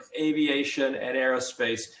for aviation and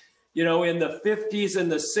aerospace. In the 50s and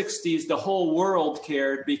the 60s, the whole world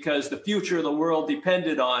cared because the future of the world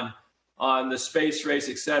depended on the space race,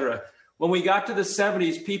 et cetera. When we got to the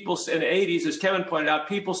 70s, and 80s, as Kevin pointed out,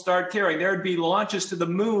 people started caring. There would be launches to the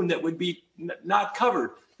moon that would be not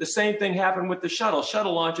covered. The same thing happened with the shuttle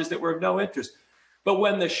launches that were of no interest. But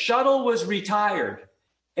when the shuttle was retired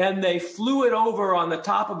and they flew it over on the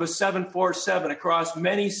top of a 747 across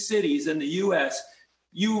many cities in the U.S.,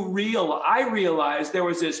 I realized there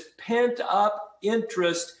was this pent-up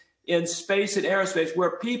interest in space and aerospace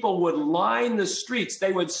where people would line the streets.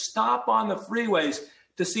 They would stop on the freeways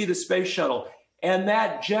to see the space shuttle. And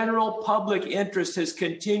that general public interest has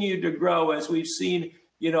continued to grow as we've seen,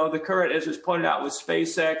 the current, as was pointed out with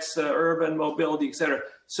SpaceX, urban mobility, et cetera.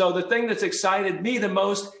 So the thing that's excited me the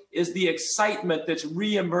most is the excitement that's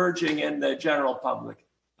reemerging in the general public.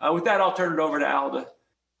 With that, I'll turn it over to Al to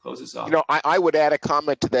close this off. I would add a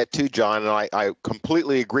comment to that too, John, and I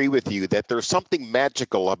completely agree with you that there's something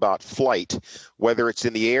magical about flight, whether it's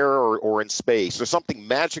in the air or in space. There's something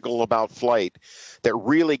magical about flight that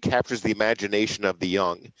really captures the imagination of the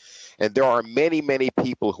young. And there are many, many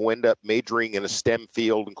people who end up majoring in a STEM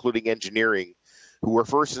field, including engineering, who were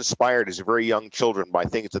first inspired as very young children by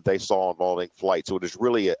things that they saw involving flight. So it is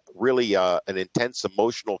really an intense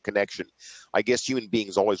emotional connection. I guess human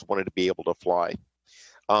beings always wanted to be able to fly.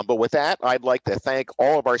 But with that, I'd like to thank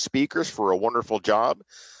all of our speakers for a wonderful job.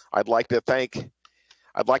 I'd like to thank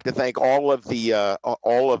all of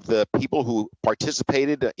the people who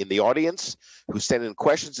participated in the audience, who sent in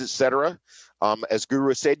questions, etc. As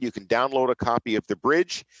Guru said, you can download a copy of The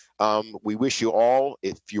Bridge. We wish you all,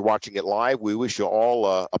 if you're watching it live, we wish you all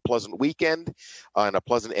a pleasant weekend and a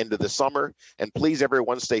pleasant end of the summer. And please,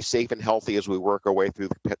 everyone, stay safe and healthy as we work our way through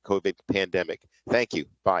the COVID pandemic. Thank you.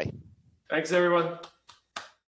 Bye. Thanks, everyone.